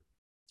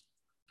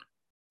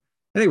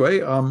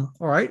 Anyway, all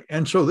right.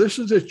 And so this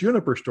is this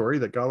Juniper story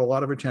that got a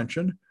lot of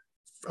attention.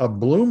 A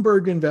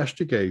Bloomberg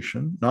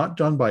investigation, not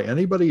done by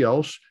anybody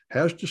else,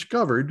 has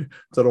discovered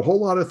that a whole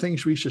lot of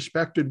things we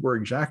suspected were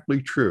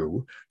exactly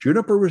true.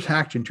 Juniper was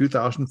hacked in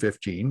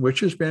 2015,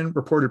 which has been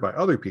reported by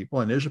other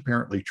people and is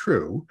apparently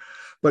true,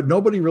 but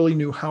nobody really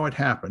knew how it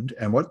happened.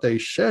 And what they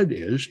said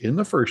is, in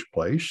the first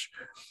place,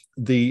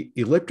 the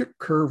elliptic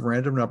curve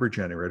random number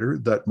generator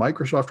that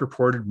Microsoft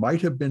reported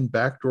might have been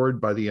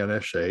backdoored by the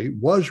NSA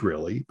was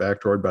really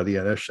backdoored by the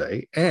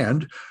NSA,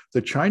 and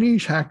the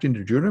Chinese hacked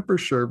into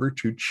Juniper's server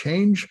to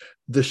change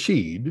the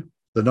seed,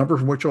 the number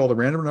from which all the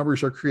random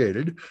numbers are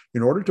created,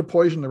 in order to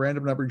poison the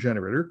random number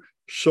generator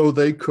so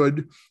they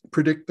could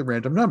predict the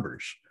random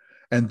numbers.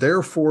 And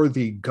therefore,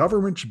 the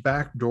government's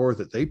backdoor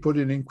that they put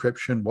in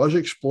encryption was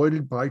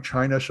exploited by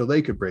China so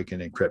they could break in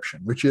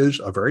encryption, which is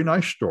a very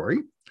nice story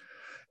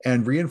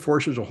and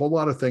reinforces a whole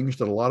lot of things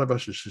that a lot of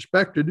us have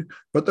suspected.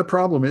 But the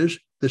problem is,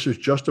 this is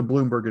just a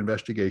Bloomberg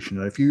investigation.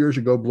 And a few years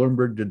ago,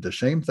 Bloomberg did the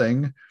same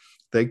thing.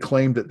 They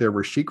claimed that there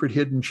were secret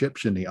hidden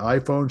chips in the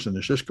iPhones and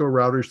the Cisco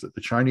routers that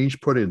the Chinese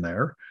put in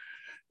there.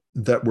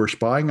 that were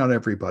spying on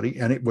everybody,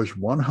 and it was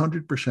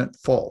 100%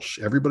 false.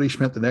 Everybody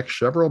spent the next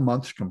several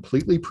months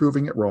completely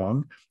proving it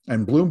wrong.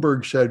 And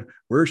Bloomberg said,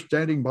 we're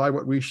standing by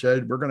what we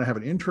said. We're going to have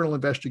an internal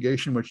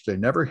investigation, which they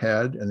never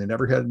had, and they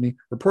never had any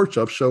reports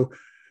of. So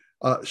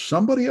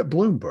somebody at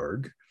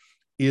Bloomberg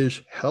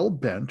is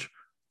hell-bent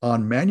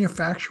on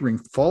manufacturing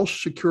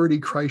false security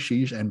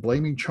crises and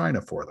blaming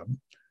China for them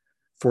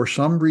for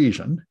some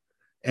reason.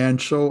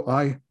 And so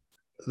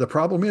the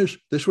problem is,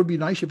 this would be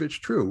nice if it's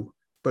true,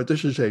 but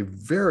this is a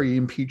very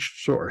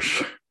impeached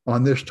source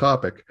on this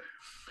topic.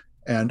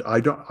 And I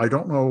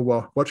don't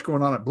know what's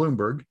going on at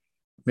Bloomberg.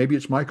 Maybe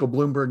it's Michael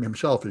Bloomberg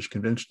himself is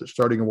convinced that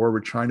starting a war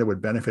with China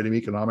would benefit him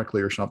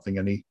economically or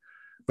something.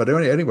 But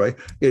anyway,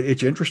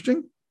 it's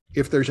interesting.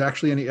 If there's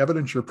actually any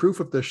evidence or proof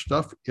of this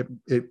stuff,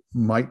 it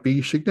might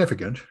be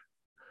significant,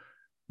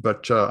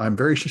 but I'm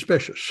very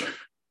suspicious.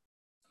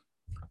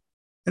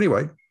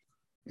 Anyway,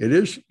 it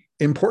is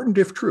important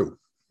if true.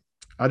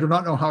 I do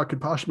not know how it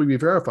could possibly be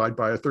verified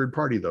by a third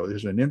party, though.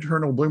 There's an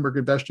internal Bloomberg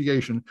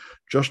investigation,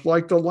 just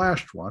like the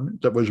last one,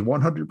 that was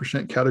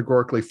 100%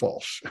 categorically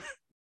false.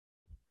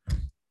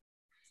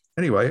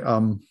 Anyway,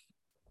 then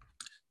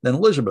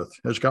Elizabeth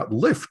has got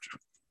Lyft.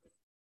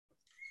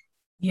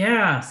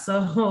 Yeah,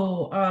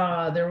 so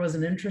there was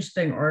an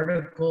interesting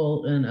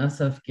article in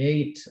SF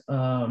Gate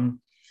a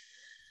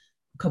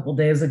couple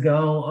days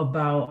ago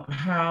about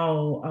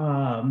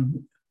how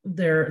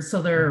there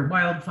are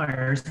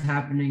wildfires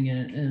happening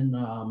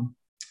in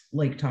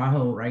Lake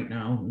Tahoe right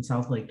now, in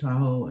South Lake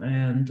Tahoe,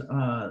 and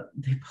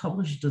they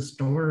published a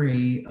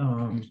story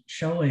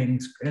showing,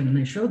 and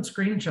they showed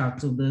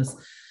screenshots of this,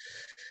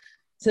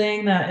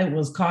 saying that it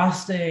was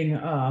costing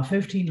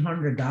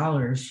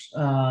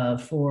 $1,500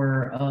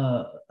 for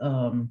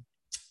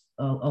a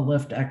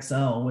Lyft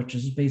XL, which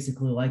is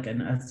basically like an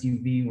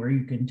SUV where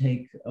you can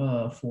take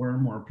 4 or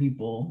more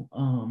people.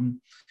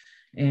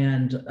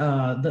 In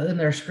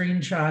their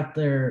screenshot,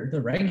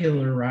 the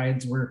regular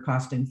rides were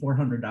costing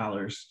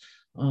 $400,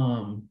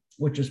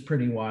 which is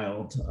pretty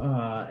wild.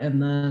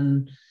 And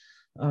then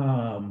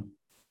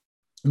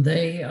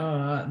they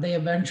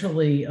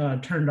eventually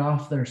turned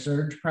off their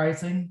surge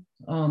pricing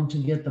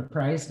to get the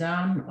price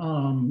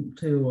down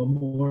to a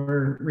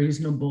more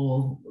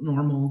reasonable,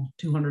 normal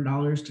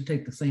 $200 to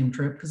take the same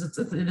trip, because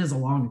it is a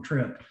long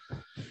trip.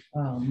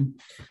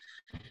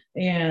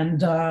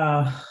 And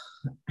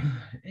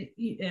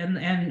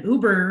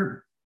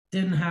Uber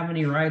didn't have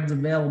any rides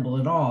available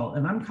at all.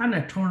 And I'm kind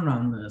of torn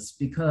on this,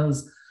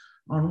 because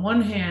on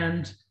one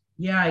hand,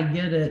 yeah, I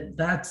get it.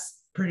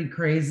 That's pretty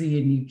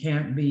crazy, and you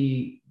can't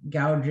be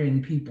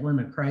gouging people in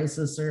a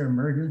crisis or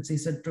emergency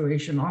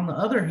situation. On the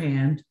other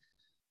hand,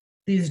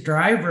 these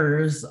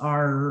drivers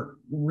are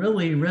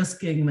really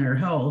risking their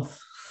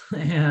health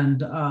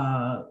and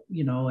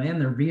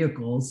and their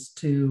vehicles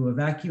to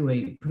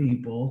evacuate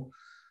people.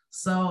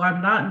 So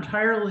I'm not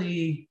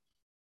entirely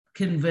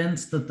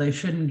convinced that they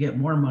shouldn't get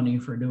more money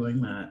for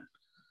doing that.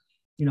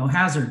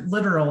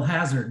 Literal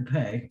hazard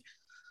pay.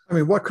 I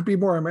mean, what could be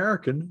more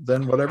American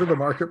than whatever the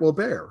market will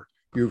bear?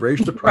 You raise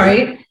the price,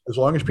 right, as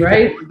long as people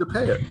are willing to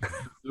pay it.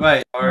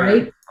 Right.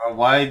 Or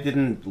why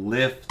didn't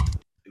Lyft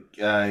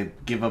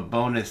give a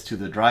bonus to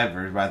the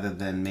driver rather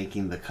than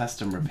making the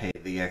customer pay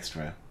the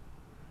extra?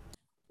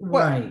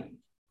 Right.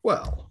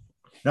 Well,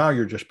 now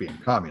you're just being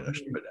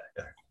communist. But,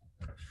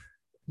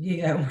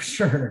 yeah, well,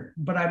 sure.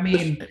 But I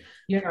mean,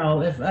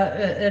 if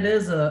it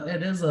is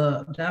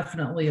a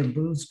definitely a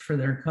boost for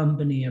their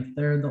company if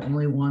they're the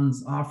only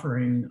ones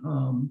offering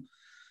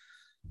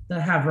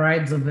that have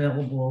rides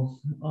available,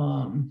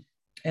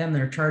 and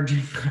they're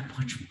charging that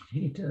much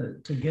money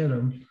to get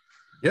them.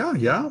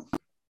 Yeah.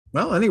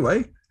 Well,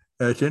 anyway,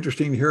 it's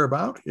interesting to hear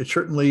about. It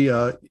certainly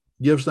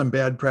gives them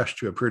bad press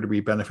to appear to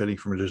be benefiting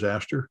from a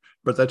disaster,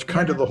 but that's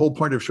kind of the whole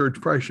point of surge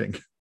pricing.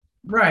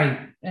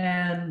 Right.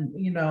 And,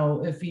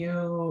 if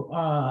you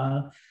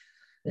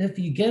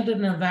get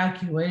an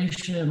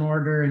evacuation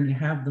order and you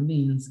have the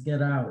means,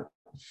 get out.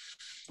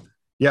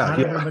 Not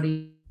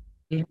everybody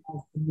has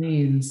the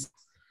means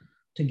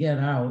to get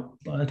out,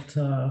 but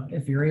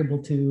if you're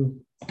able to,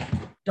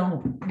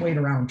 don't wait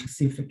around to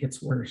see if it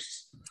gets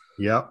worse.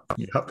 Yep.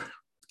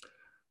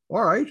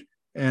 All right.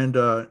 And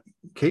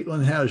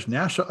Caitlin has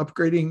NASA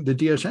upgrading the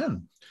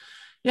DSN.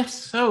 Yes,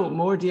 so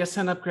more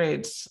DSN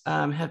upgrades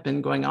have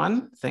been going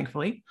on,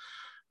 thankfully.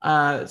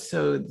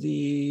 So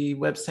the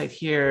website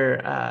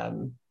here,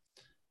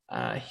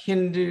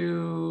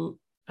 Hindu,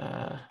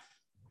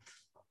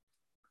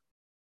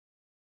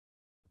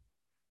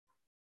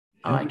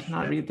 I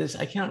cannot read this.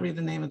 I can't read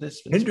the name of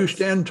this.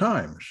 Hindustan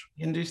Times.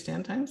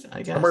 Hindustan Times,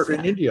 I guess. Somewhere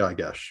in India, I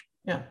guess.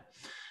 Yeah.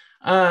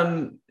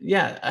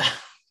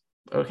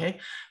 Okay.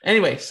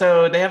 Anyway,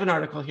 so they have an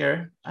article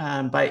here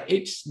by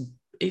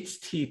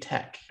HT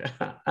Tech.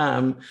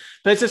 But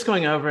it's just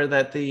going over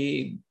that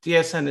the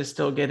DSN is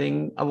still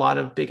getting a lot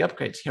of big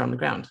upgrades here on the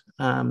ground.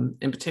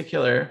 In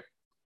particular,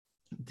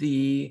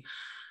 they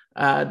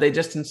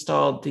just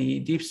installed the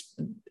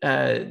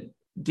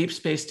Deep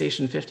Space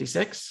Station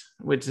 56,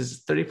 which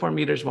is 34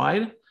 meters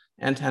wide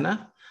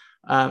antenna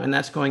and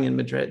that's going in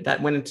Madrid.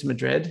 That went into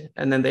Madrid,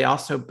 and then they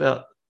also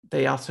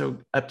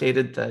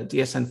updated the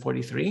DSN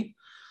 43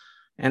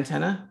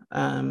 antenna,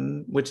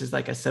 which is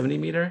like a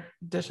 70-meter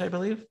dish, I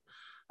believe.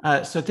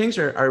 So things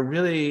are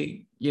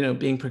really,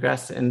 being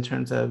progressed in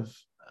terms of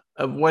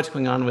what's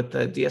going on with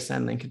the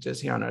DSN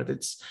linkages here on Earth.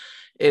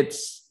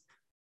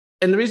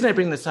 And the reason I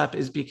bring this up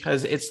is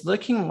because it's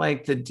looking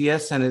like the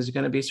DSN is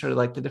going to be sort of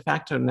like the de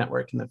facto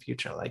network in the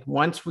future. Like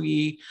once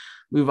we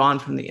move on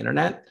from the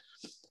internet,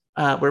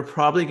 we're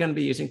probably going to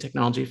be using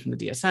technology from the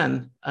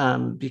DSN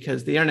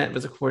because the internet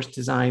was, of course,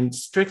 designed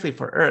strictly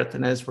for Earth.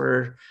 And as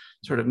we're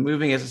sort of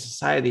moving as a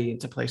society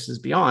into places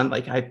beyond,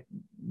 like I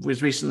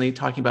was recently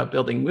talking about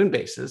building moon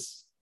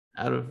bases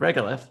out of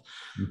regolith,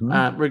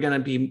 we're going to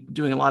be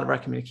doing a lot of our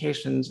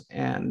communications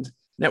and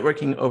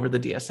networking over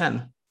the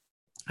DSN.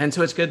 And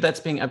so it's good that's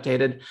being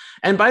updated.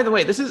 And by the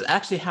way, this is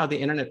actually how the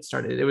internet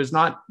started. It was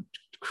not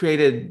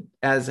created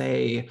as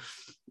a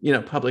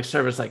public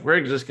service, like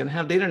we're just going to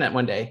have the internet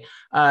one day.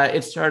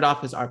 It started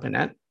off as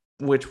ARPANET,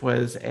 which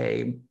was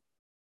a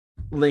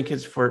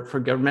linkage for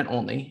government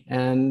only.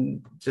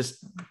 And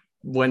just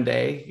one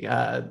day,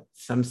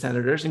 some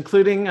senators,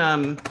 including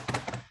Al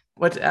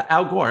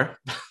Gore,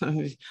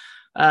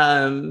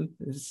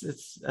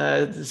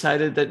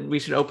 decided that we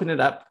should open it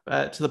up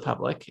to the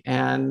public,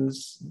 and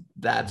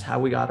that's how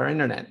we got our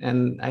internet.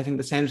 And I think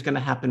the same is going to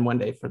happen one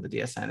day for the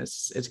DSN.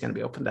 It's going to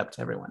be opened up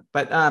to everyone.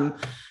 But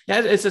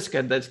it's just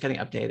good that it's getting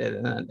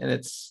updated and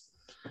it's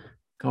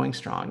going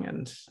strong.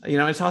 And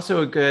it's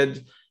also a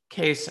good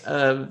case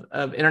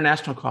of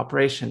international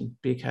cooperation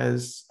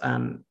because,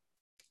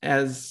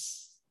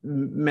 as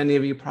many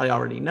of you probably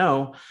already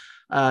know,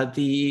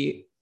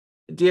 the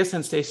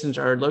DSN stations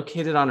are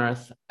located on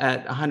Earth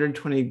at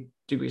 120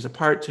 degrees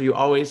apart. So you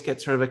always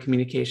get sort of a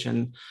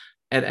communication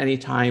at any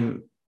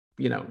time,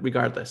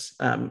 regardless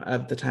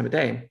of the time of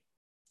day.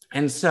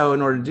 And so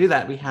in order to do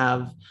that, we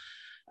have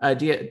our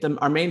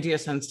main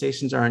DSN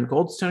stations are in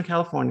Goldstone,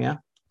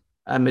 California,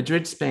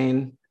 Madrid,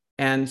 Spain,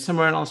 and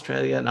somewhere in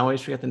Australia. And I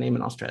always forget the name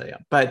in Australia.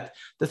 But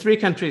the three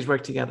countries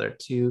work together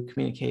to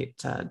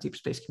communicate deep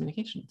space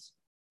communications.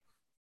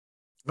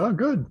 Oh,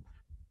 good.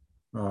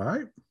 All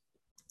right.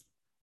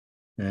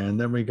 And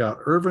then we got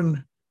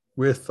Irvin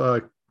with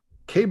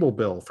cable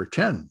bill for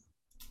 10.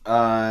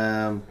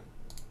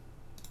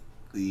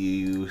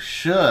 You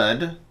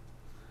should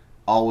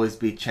always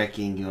be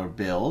checking your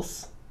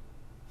bills.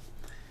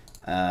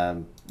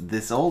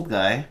 This old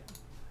guy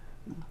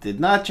did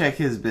not check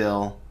his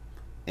bill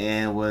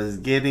and was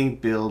getting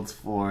billed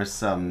for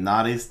some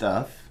naughty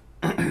stuff.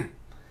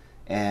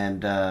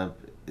 And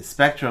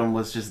Spectrum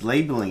was just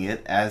labeling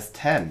it as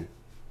 10.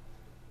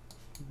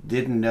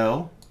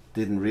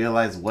 Didn't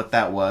realize what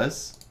that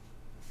was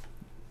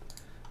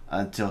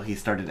until he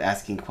started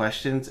asking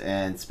questions,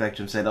 and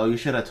Spectrum said, "Oh, you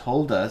should have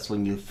told us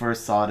when you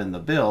first saw it in the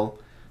bill,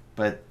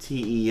 but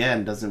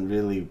TEN doesn't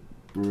really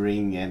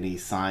bring any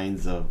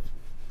signs of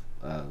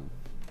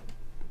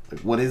like,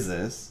 what is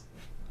this?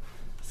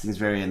 Seems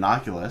very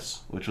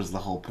innocuous," which was the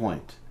whole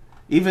point.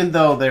 Even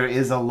though there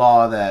is a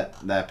law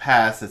that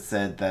passed that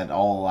said that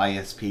all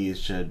ISPs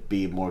should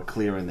be more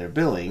clear in their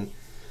billing,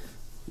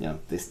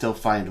 they still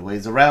find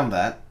ways around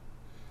that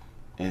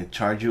and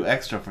charge you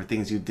extra for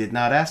things you did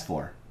not ask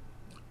for.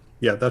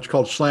 Yeah, that's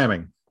called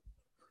slamming.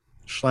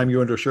 Slam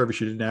you into a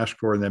service you didn't ask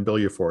for and then bill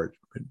you for it.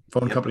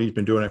 Phone company's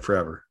been doing it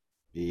forever.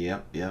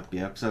 Yep.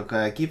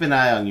 So keep an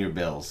eye on your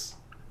bills.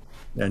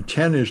 And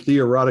 10 is the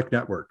erotic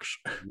networks.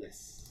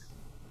 Yes.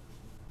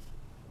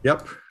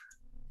 Yep.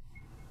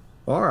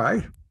 All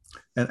right.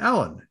 And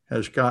Alan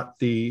has got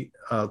the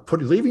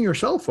leaving your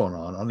cell phone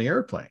on the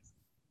airplane.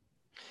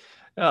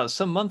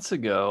 Some months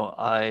ago,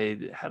 I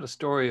had a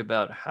story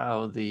about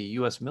how the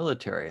U.S.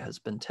 military has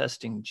been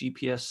testing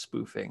GPS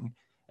spoofing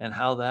and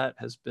how that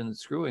has been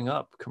screwing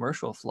up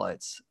commercial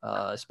flights,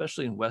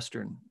 especially in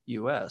Western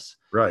U.S.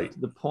 Right. To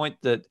the point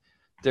that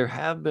there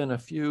have been a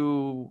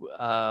few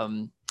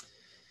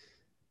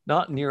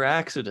not near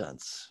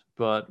accidents,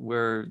 but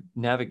where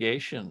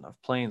navigation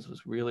of planes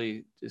was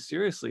really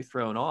seriously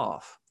thrown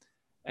off.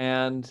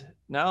 And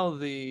now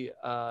the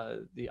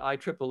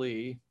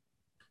IEEE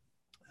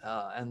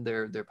and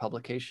their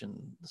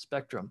publication, The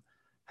Spectrum,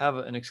 have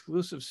an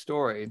exclusive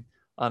story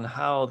on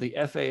how the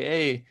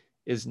FAA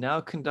is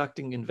now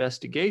conducting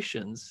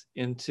investigations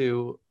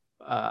into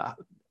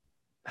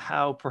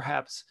how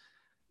perhaps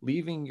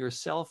leaving your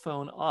cell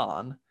phone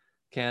on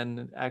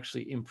can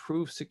actually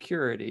improve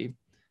security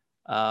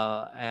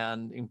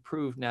and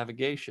improve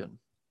navigation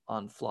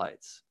on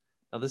flights.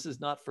 Now, this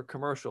is not for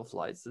commercial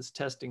flights. This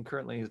testing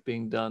currently is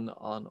being done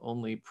on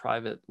only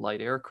private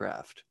light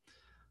aircraft.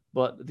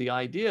 But the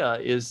idea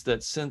is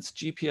that since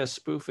GPS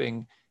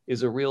spoofing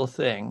is a real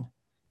thing,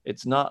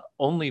 it's not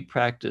only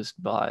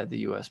practiced by the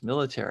US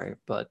military,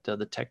 but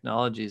the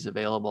technology is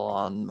available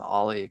on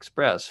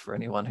AliExpress for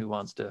anyone who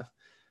wants to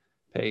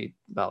pay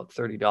about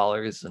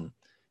 $30 and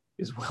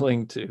is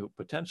willing to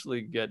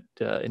potentially get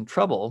in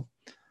trouble.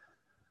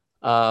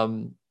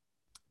 The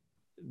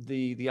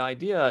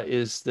idea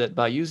is that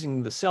by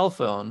using the cell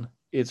phone,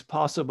 it's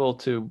possible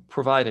to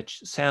provide a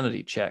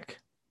sanity check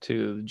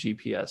to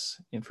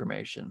GPS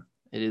information.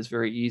 It is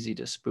very easy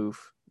to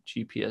spoof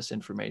GPS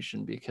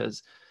information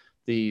because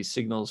the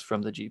signals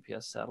from the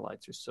GPS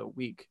satellites are so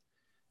weak.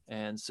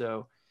 And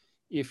so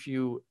if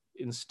you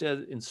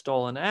instead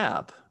install an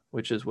app,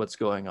 which is what's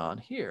going on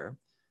here,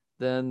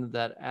 then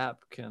that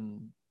app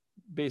can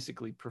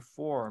basically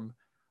perform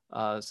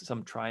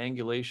some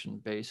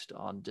triangulation based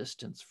on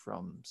distance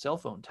from cell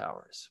phone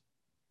towers.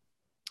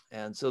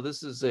 And so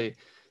this is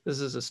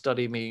a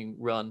study being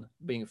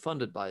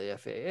funded by the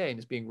FAA, and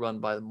it's being run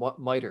by the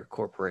MITRE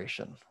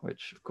Corporation,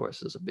 which of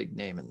course is a big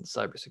name in the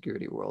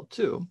cybersecurity world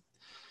too.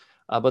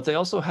 But they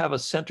also have a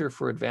Center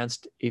for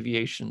Advanced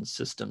Aviation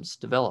Systems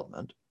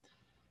Development.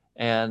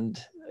 And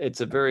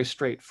it's a very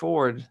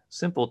straightforward,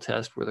 simple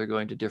test where they're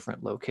going to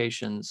different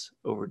locations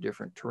over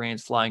different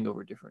terrains, flying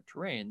over different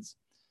terrains,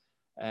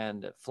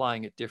 and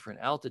flying at different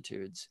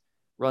altitudes,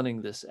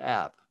 running this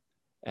app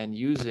and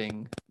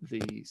using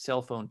the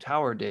cell phone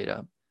tower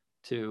data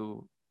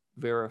to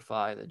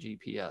verify the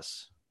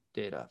GPS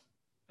data.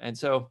 And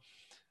so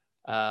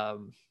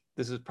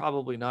this is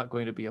probably not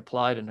going to be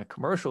applied in a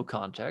commercial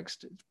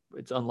context.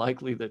 It's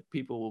unlikely that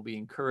people will be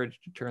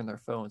encouraged to turn their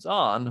phones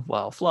on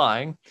while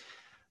flying,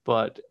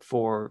 but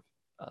for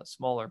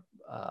smaller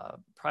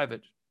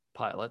private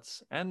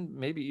pilots and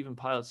maybe even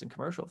pilots in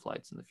commercial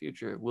flights in the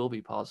future, it will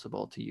be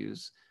possible to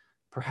use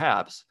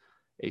perhaps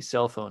a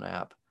cell phone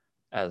app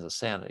as a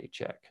sanity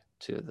check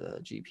to the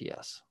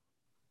GPS.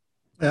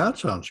 Yeah, that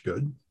sounds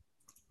good.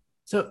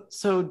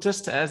 So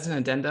just as an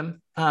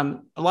addendum,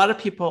 a lot of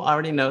people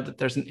already know that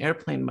there's an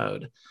airplane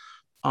mode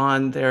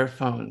on their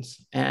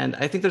phones. And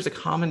I think there's a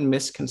common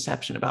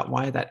misconception about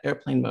why that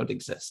airplane mode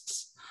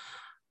exists.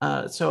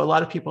 So a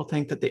lot of people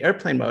think that the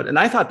airplane mode, and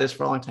I thought this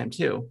for a long time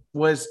too,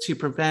 was to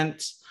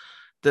prevent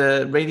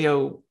the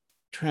radio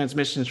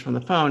transmissions from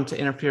the phone to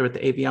interfere with the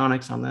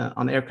avionics on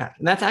the aircraft.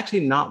 And that's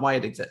actually not why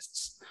it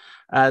exists.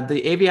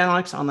 The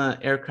avionics on the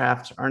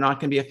aircraft are not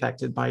going to be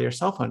affected by your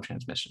cell phone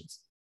transmissions.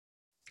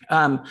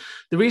 The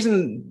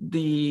reason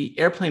the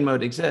airplane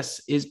mode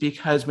exists is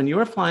because when you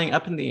are flying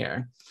up in the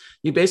air,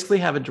 you basically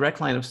have a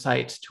direct line of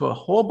sight to a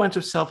whole bunch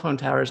of cell phone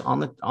towers on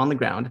the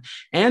ground,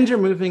 and you're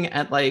moving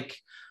at like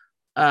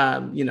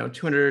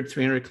 200,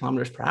 300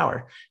 kilometers per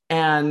hour.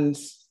 And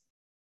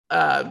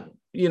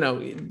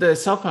the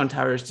cell phone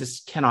towers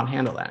just cannot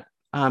handle that.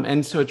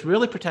 And so it's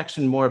really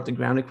protection more of the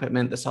ground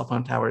equipment, the cell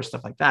phone towers,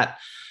 stuff like that.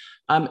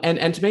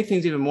 And to make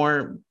things even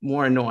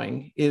more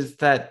annoying is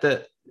that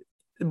the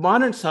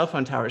modern cell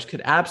phone towers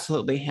could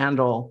absolutely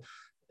handle,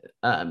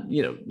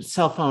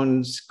 cell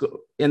phones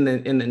in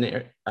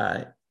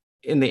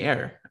the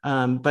air.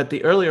 But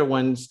the earlier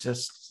ones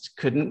just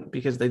couldn't,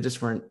 because they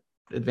just weren't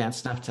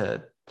advanced enough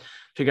to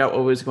figure out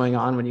what was going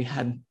on when you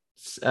had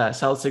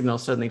cell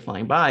signals suddenly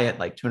flying by at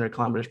like 200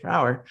 kilometers per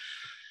hour.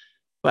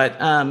 But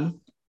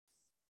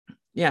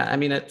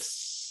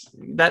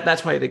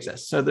that's why it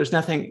exists. So there's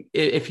nothing,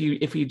 if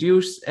you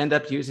do end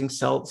up using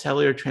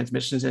cellular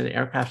transmissions in an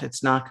aircraft,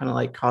 it's not going to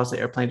like cause the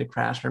airplane to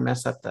crash or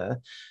mess up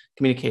the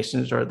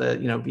communications or the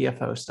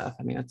VFO stuff.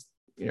 I mean,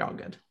 you're all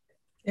good.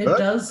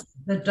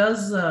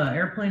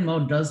 Airplane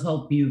mode does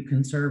help you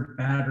conserve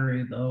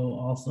battery though,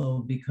 also,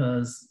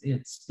 because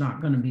it's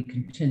not going to be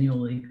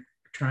continually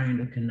trying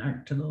to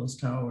connect to those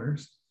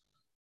towers.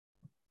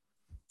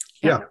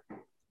 Yeah.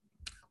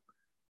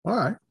 All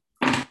right.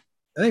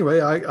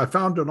 Anyway, I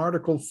found an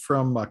article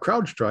from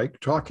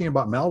CrowdStrike talking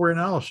about malware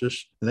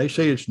analysis, and they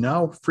say it's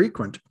now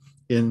frequent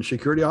in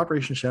security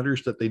operations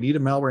centers that they need a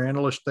malware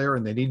analyst there,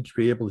 and they need to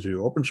be able to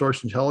do open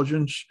source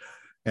intelligence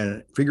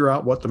and figure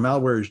out what the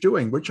malware is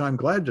doing, which I'm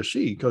glad to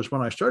see, because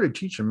when I started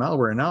teaching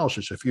malware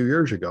analysis a few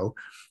years ago,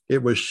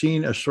 it was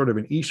seen as sort of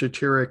an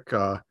esoteric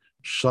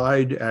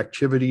side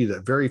activity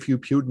that very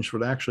few students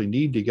would actually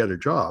need to get a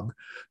job.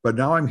 But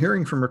now I'm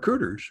hearing from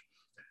recruiters,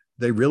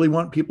 they really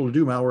want people to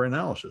do malware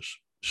analysis.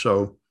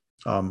 So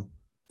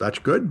that's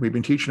good. We've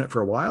been teaching it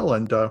for a while,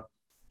 and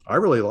I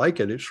really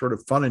like it. It's sort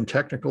of fun and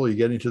technical. You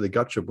get into the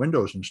guts of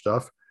Windows and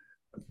stuff,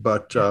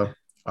 but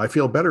I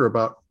feel better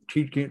about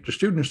teaching it to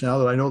students now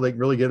that I know they can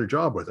really get a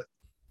job with it.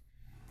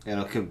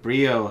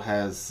 Cabrillo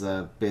has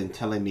been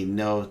telling me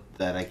no,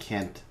 that I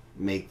can't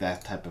make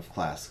that type of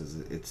class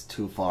because it's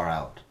too far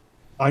out.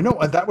 I know,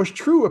 and that was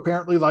true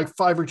apparently like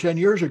 5 or 10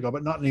 years ago,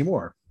 but not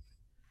anymore.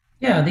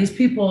 Yeah, these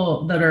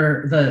people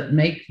that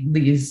make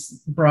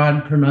these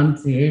broad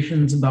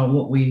pronunciations about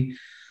what we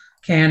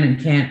can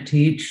and can't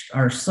teach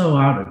are so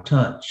out of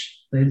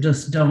touch. They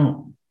just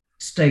don't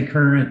stay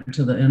current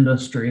to the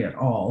industry at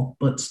all,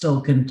 but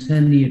still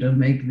continue to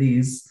make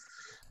these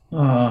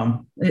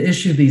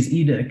issue these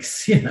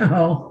edicts,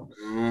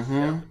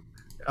 Mm-hmm.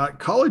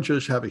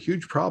 Colleges have a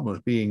huge problem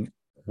with being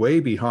way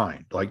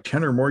behind, like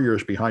 10 or more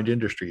years behind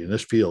industry in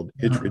this field.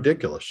 It's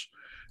ridiculous.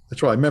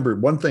 That's why I remember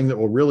one thing that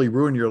will really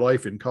ruin your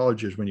life in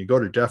college is when you go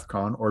to DEF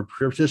CON or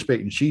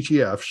participate in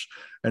CTFs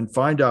and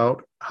find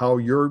out how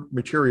your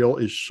material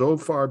is so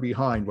far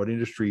behind what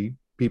industry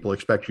people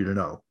expect you to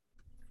know.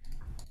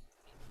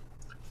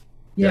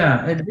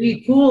 Yeah, it'd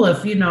be cool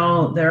if,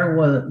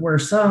 there were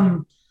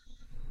some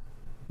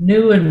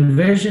new and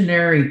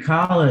visionary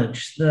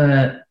college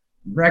that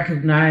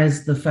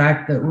recognized the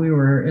fact that we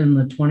were in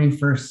the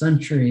 21st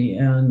century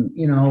and,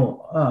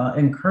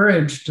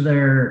 encouraged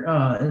their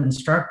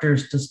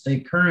instructors to stay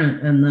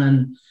current and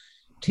then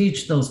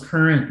teach those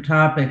current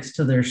topics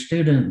to their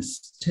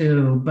students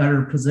to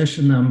better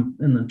position them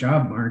in the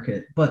job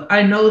market. But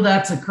I know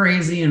that's a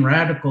crazy and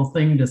radical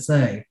thing to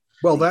say.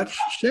 Well, that's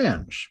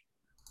SANS.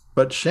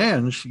 But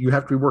SANS, you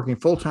have to be working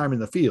full-time in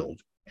the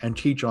field and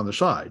teach on the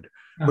side,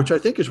 which I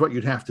think is what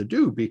you'd have to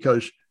do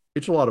because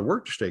it's a lot of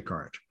work to stay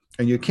current.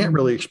 And you can't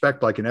really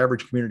expect like an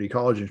average community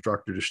college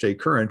instructor to stay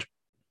current.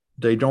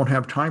 They don't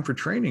have time for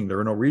training. There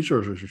are no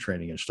resources for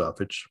training and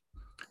stuff. It's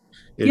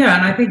yeah,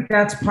 and I think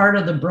that's part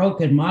of the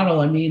broken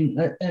model. I mean,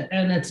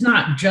 and it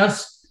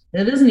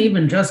isn't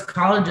even just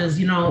colleges.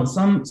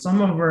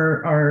 Some of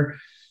our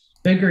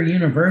bigger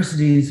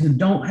universities who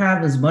don't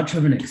have as much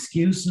of an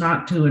excuse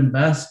not to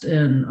invest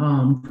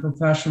in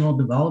professional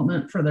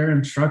development for their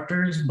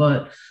instructors,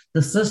 but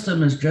the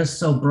system is just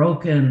so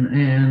broken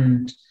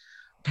and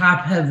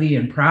top heavy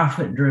and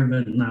profit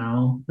driven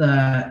now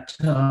that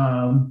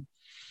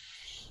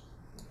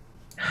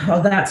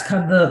that's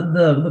kind of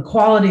the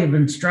quality of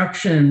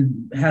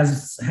instruction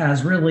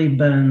has really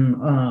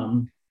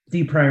been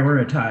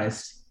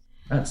deprioritized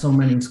at so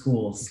many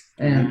schools,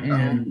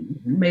 and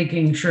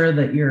making sure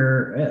that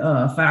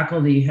your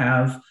faculty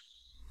have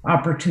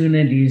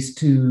opportunities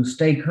to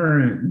stay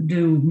current,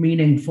 do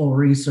meaningful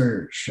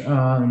research,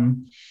 go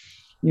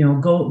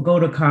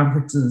to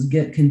conferences,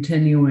 get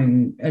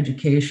continuing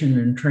education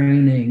and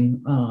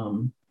training,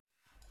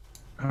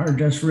 are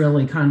just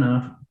really kind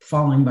of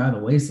falling by the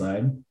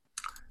wayside.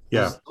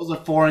 Yeah, those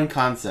are foreign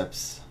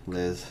concepts,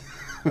 Liz.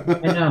 I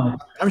know.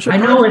 I'm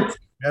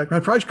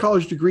surprised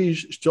college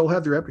degrees still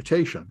have the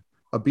reputation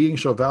of being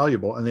so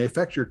valuable, and they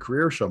affect your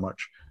career so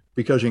much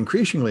because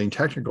increasingly in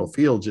technical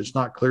fields, it's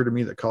not clear to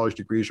me that college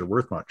degrees are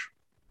worth much.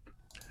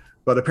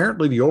 But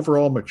apparently the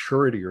overall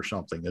maturity or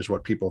something is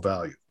what people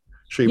value.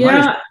 So you might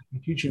as well be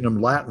teaching them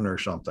Latin or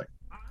something.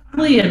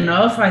 Oddly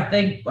enough, I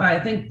think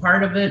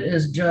part of it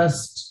is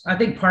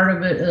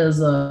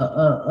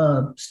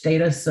a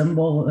status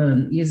symbol,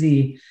 an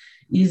easy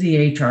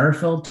HR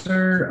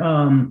filter.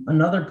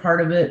 Another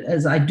part of it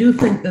is I do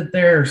think that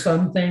there are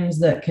some things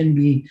that can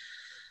be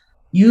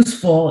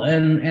useful,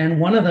 and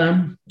one of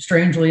them,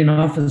 strangely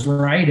enough, is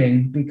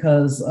writing,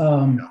 because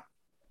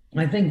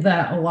I think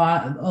that a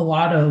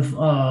lot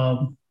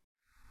of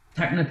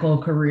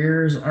technical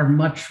careers are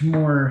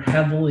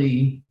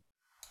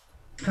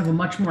have a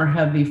much more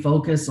heavy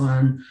focus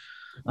on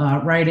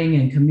writing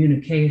and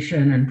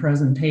communication and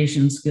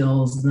presentation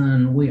skills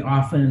than we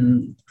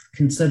often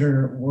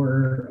consider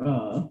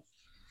or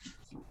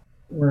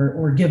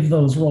give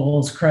those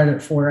roles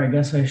credit for, I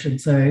guess I should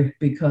say,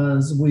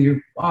 because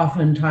we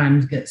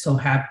oftentimes get so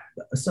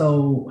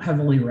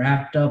heavily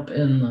wrapped up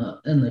in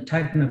the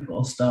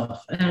technical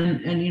stuff. And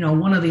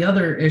one of the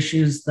other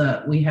issues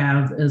that we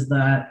have is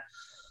that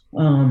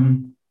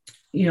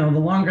the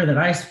longer that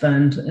I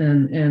spend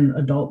in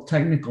adult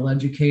technical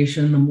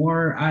education, the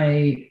more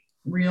I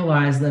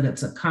realize that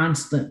it's a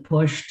constant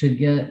push to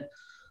get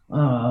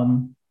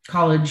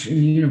college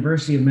and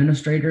university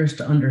administrators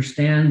to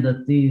understand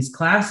that these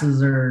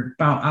classes are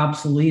about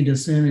obsolete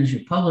as soon as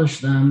you publish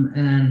them.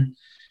 And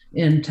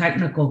in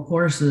technical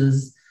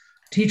courses,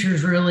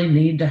 teachers really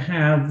need to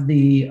have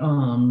the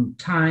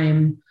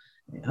time,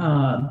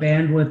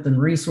 bandwidth,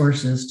 and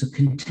resources to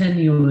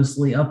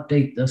continuously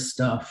update this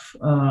stuff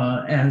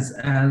as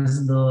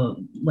the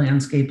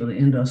landscape of the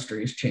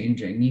industry is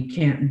changing. You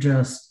can't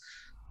just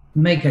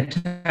make a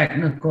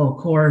technical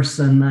course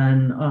and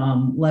then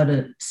let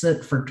it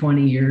sit for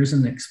 20 years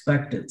and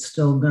expect it's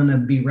still going to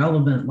be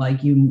relevant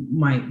like you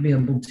might be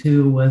able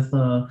to with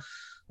a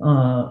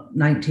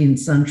 19th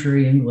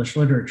century English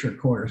literature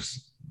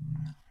course.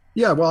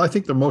 Yeah, well, I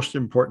think the most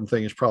important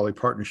thing is probably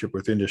partnership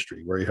with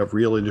industry, where you have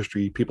real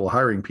industry people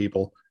hiring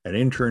people and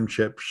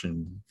internships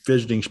and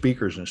visiting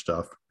speakers and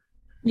stuff.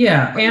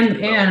 Yeah,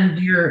 and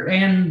you're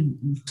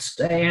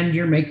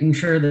making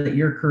sure that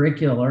your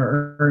curricula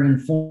are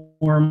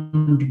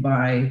informed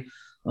by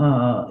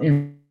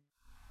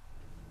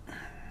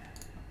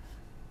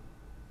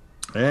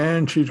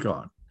and she's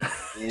gone. To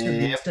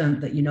the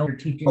extent that you're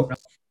teaching. Oh.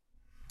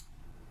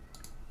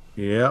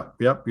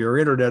 Yep. Your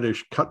internet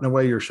is cutting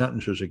away your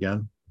sentences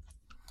again.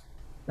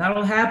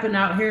 That'll happen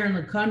out here in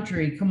the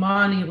country. Come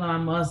on,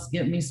 Elon Musk,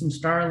 get me some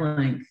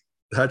Starlink.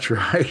 That's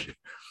right.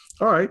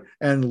 All right.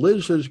 And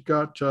Liz has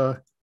got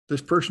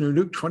this person who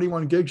nuked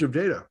 21 gigs of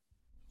data.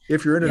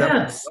 If your internet.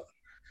 Yes.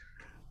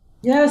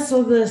 Yeah.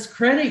 So this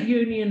credit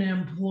union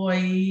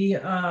employee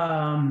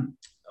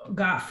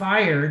got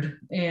fired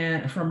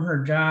from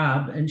her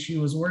job, and she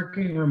was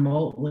working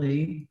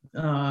remotely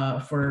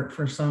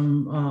for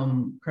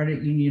some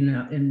credit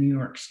union in New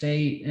York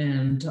State,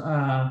 and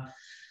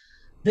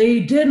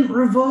they didn't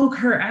revoke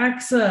her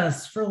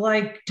access for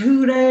like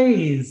 2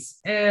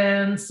 days.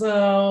 And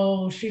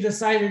so she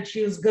decided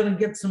she was going to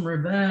get some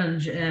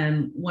revenge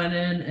and went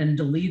in and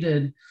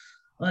deleted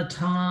a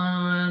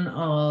ton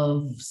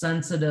of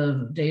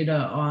sensitive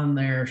data on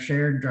their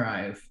shared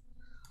drive.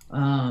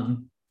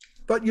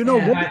 But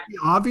wouldn't it be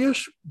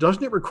obvious?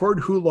 Doesn't it record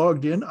who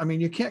logged in? I mean,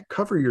 you can't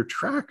cover your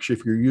tracks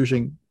if you're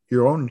using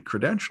your own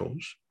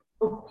credentials.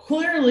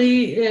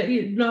 Clearly,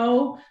 it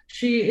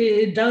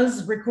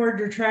does record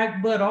your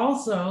track, but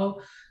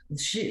also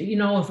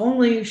if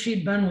only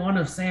she'd been one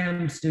of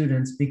Sam's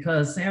students,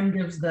 because Sam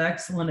gives the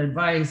excellent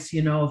advice,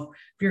 if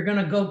you're going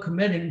to go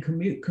committing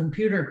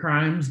computer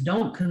crimes,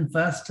 don't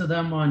confess to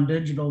them on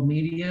digital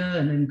media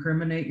and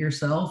incriminate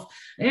yourself.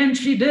 And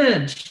she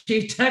did.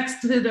 She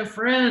texted a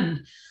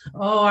friend,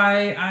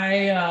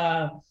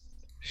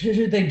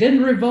 they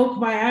didn't revoke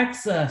my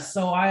access,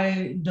 so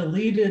I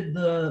deleted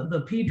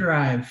the P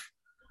drive.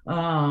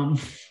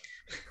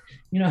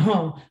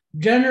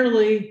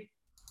 Generally,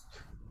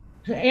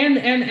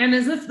 and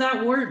as if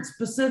that weren't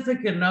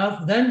specific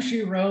enough, then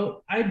she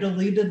wrote, I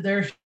deleted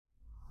their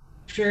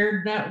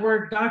shared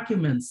network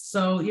documents.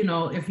 So,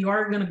 if you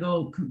are going to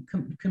go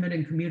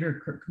committing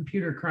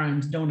computer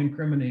crimes, don't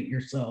incriminate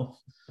yourself.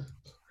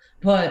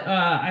 But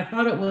I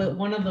thought it was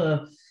one of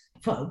the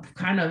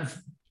kind of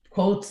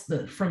quotes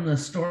that from the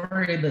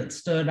story that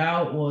stood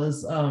out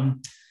was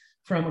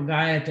from a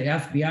guy at the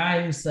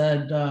FBI who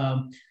said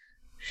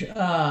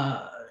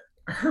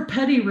her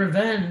petty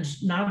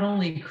revenge not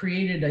only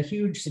created a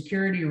huge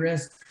security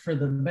risk for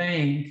the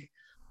bank,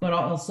 but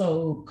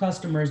also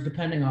customers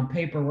depending on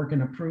paperwork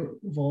and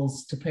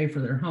approvals to pay for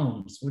their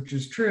homes, which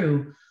is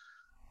true.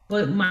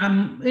 But my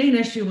main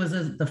issue was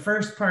the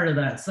first part of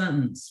that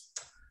sentence.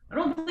 I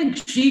don't think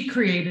she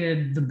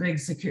created the big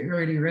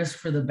security risk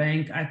for the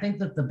bank. I think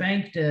that the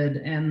bank did,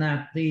 and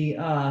that the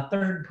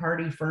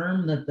third-party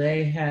firm that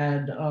they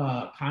had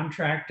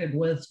contracted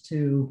with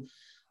to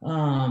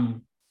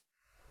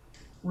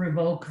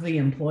revoke the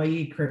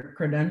employee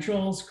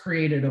credentials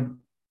created a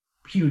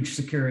huge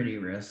security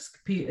risk.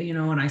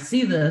 And I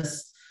see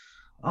this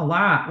a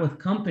lot with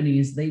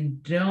companies. They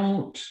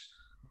don't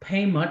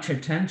pay much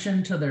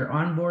attention to their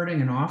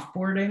onboarding and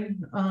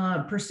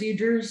offboarding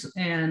procedures,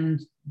 and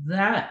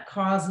that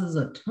causes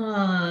a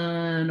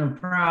ton of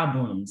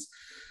problems.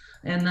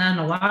 And then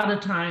a lot of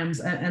times,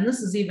 and this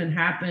has even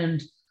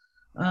happened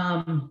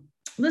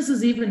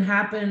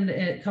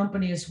at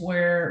companies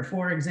where,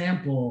 for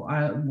example,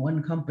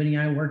 one company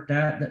I worked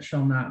at that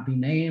shall not be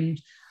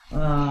named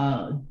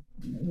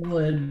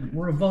would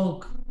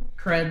revoke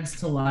creds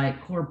to like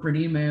corporate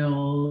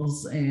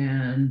emails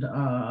and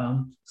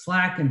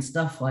Slack and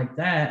stuff like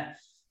that.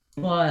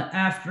 But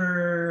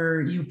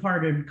after you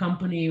parted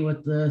company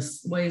with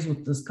this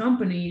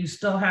company, you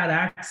still had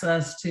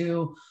access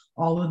to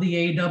all of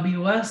the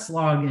AWS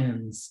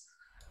logins.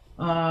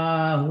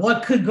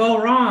 What could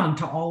go wrong?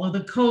 To all of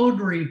the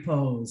code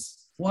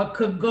repos. What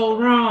could go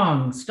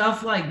wrong?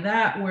 Stuff like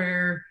that,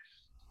 where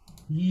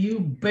you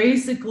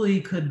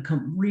basically could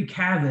wreak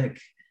havoc,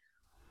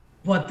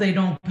 but they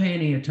don't pay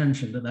any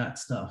attention to that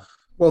stuff.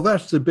 Well,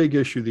 that's the big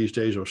issue these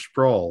days of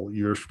sprawl.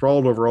 You're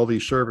sprawled over all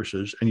these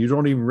services, and you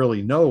don't even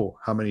really know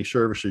how many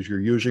services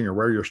you're using or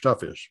where your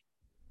stuff is.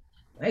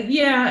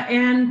 Yeah,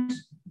 and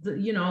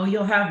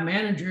you'll have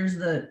managers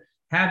that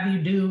have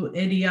you do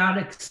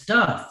idiotic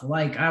stuff.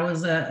 Like I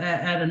was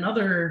at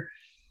another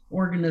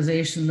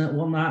organization that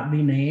will not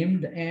be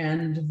named,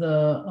 and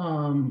the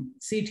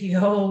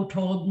CTO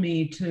told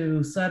me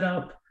to set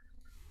up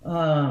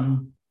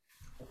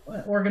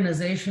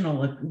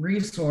organizational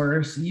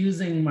resource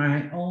using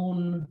my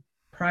own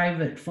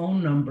private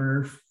phone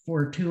number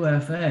for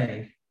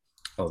 2FA.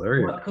 Oh, there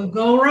you go. What could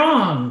go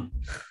wrong?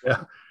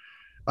 Yeah,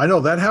 I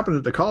know that happened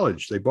at the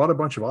college. They bought a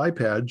bunch of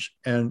iPads,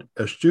 and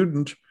a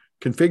student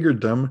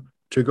configured them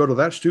to go to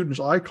that student's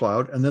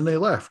iCloud, and then they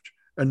left.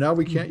 And now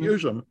we can't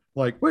use them.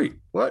 Like, wait,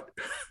 what?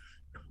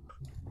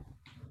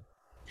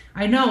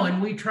 I know,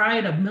 and we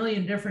tried a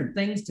million different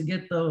things to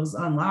get those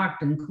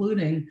unlocked,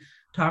 including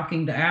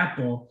talking to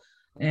Apple.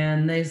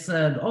 And they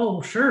said,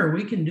 oh, sure,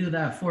 we can do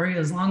that for you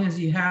as long as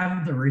you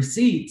have the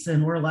receipts.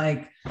 And we're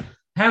like,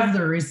 have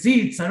the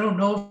receipts? I don't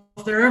know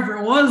if there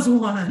ever was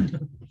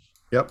one.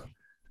 Yep.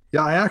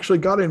 Yeah, I actually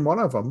got in one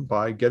of them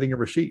by getting a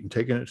receipt and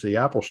taking it to the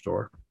Apple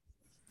store.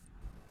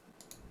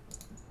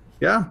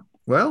 Yeah,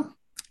 well.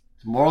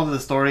 The moral of the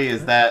story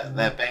is that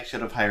bank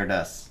should have hired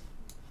us.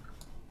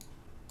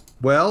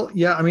 Well,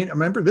 yeah, I mean,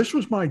 remember, this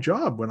was my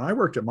job when I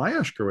worked at my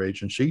escrow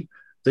agency.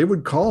 They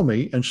would call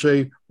me and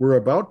say, we're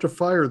about to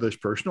fire this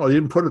person. I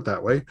didn't put it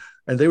that way.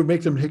 And they would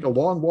make them take a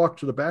long walk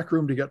to the back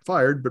room to get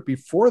fired. But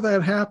before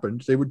that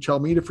happened, they would tell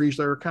me to freeze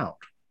their account.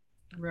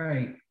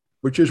 Right.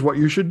 Which is what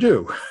you should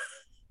do.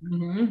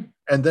 Mm-hmm.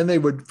 And then they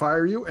would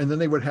fire you. And then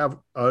they would have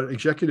an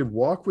executive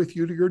walk with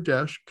you to your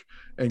desk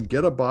and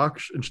get a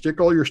box and stick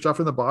all your stuff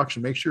in the box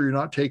and make sure you're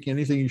not taking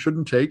anything you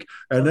shouldn't take,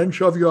 and then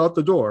shove you out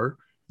the door,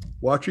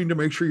 watching to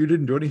make sure you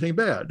didn't do anything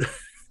bad.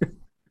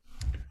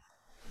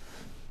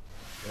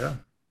 Yeah.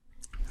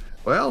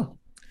 Well,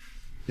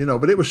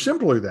 but it was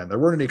simpler then. There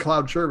weren't any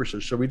cloud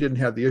services, so we didn't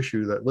have the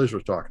issue that Liz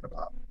was talking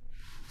about.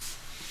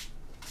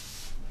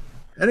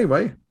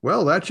 Anyway,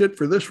 well, that's it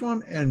for this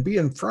one. And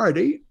being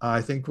Friday,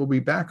 I think we'll be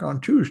back on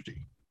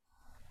Tuesday.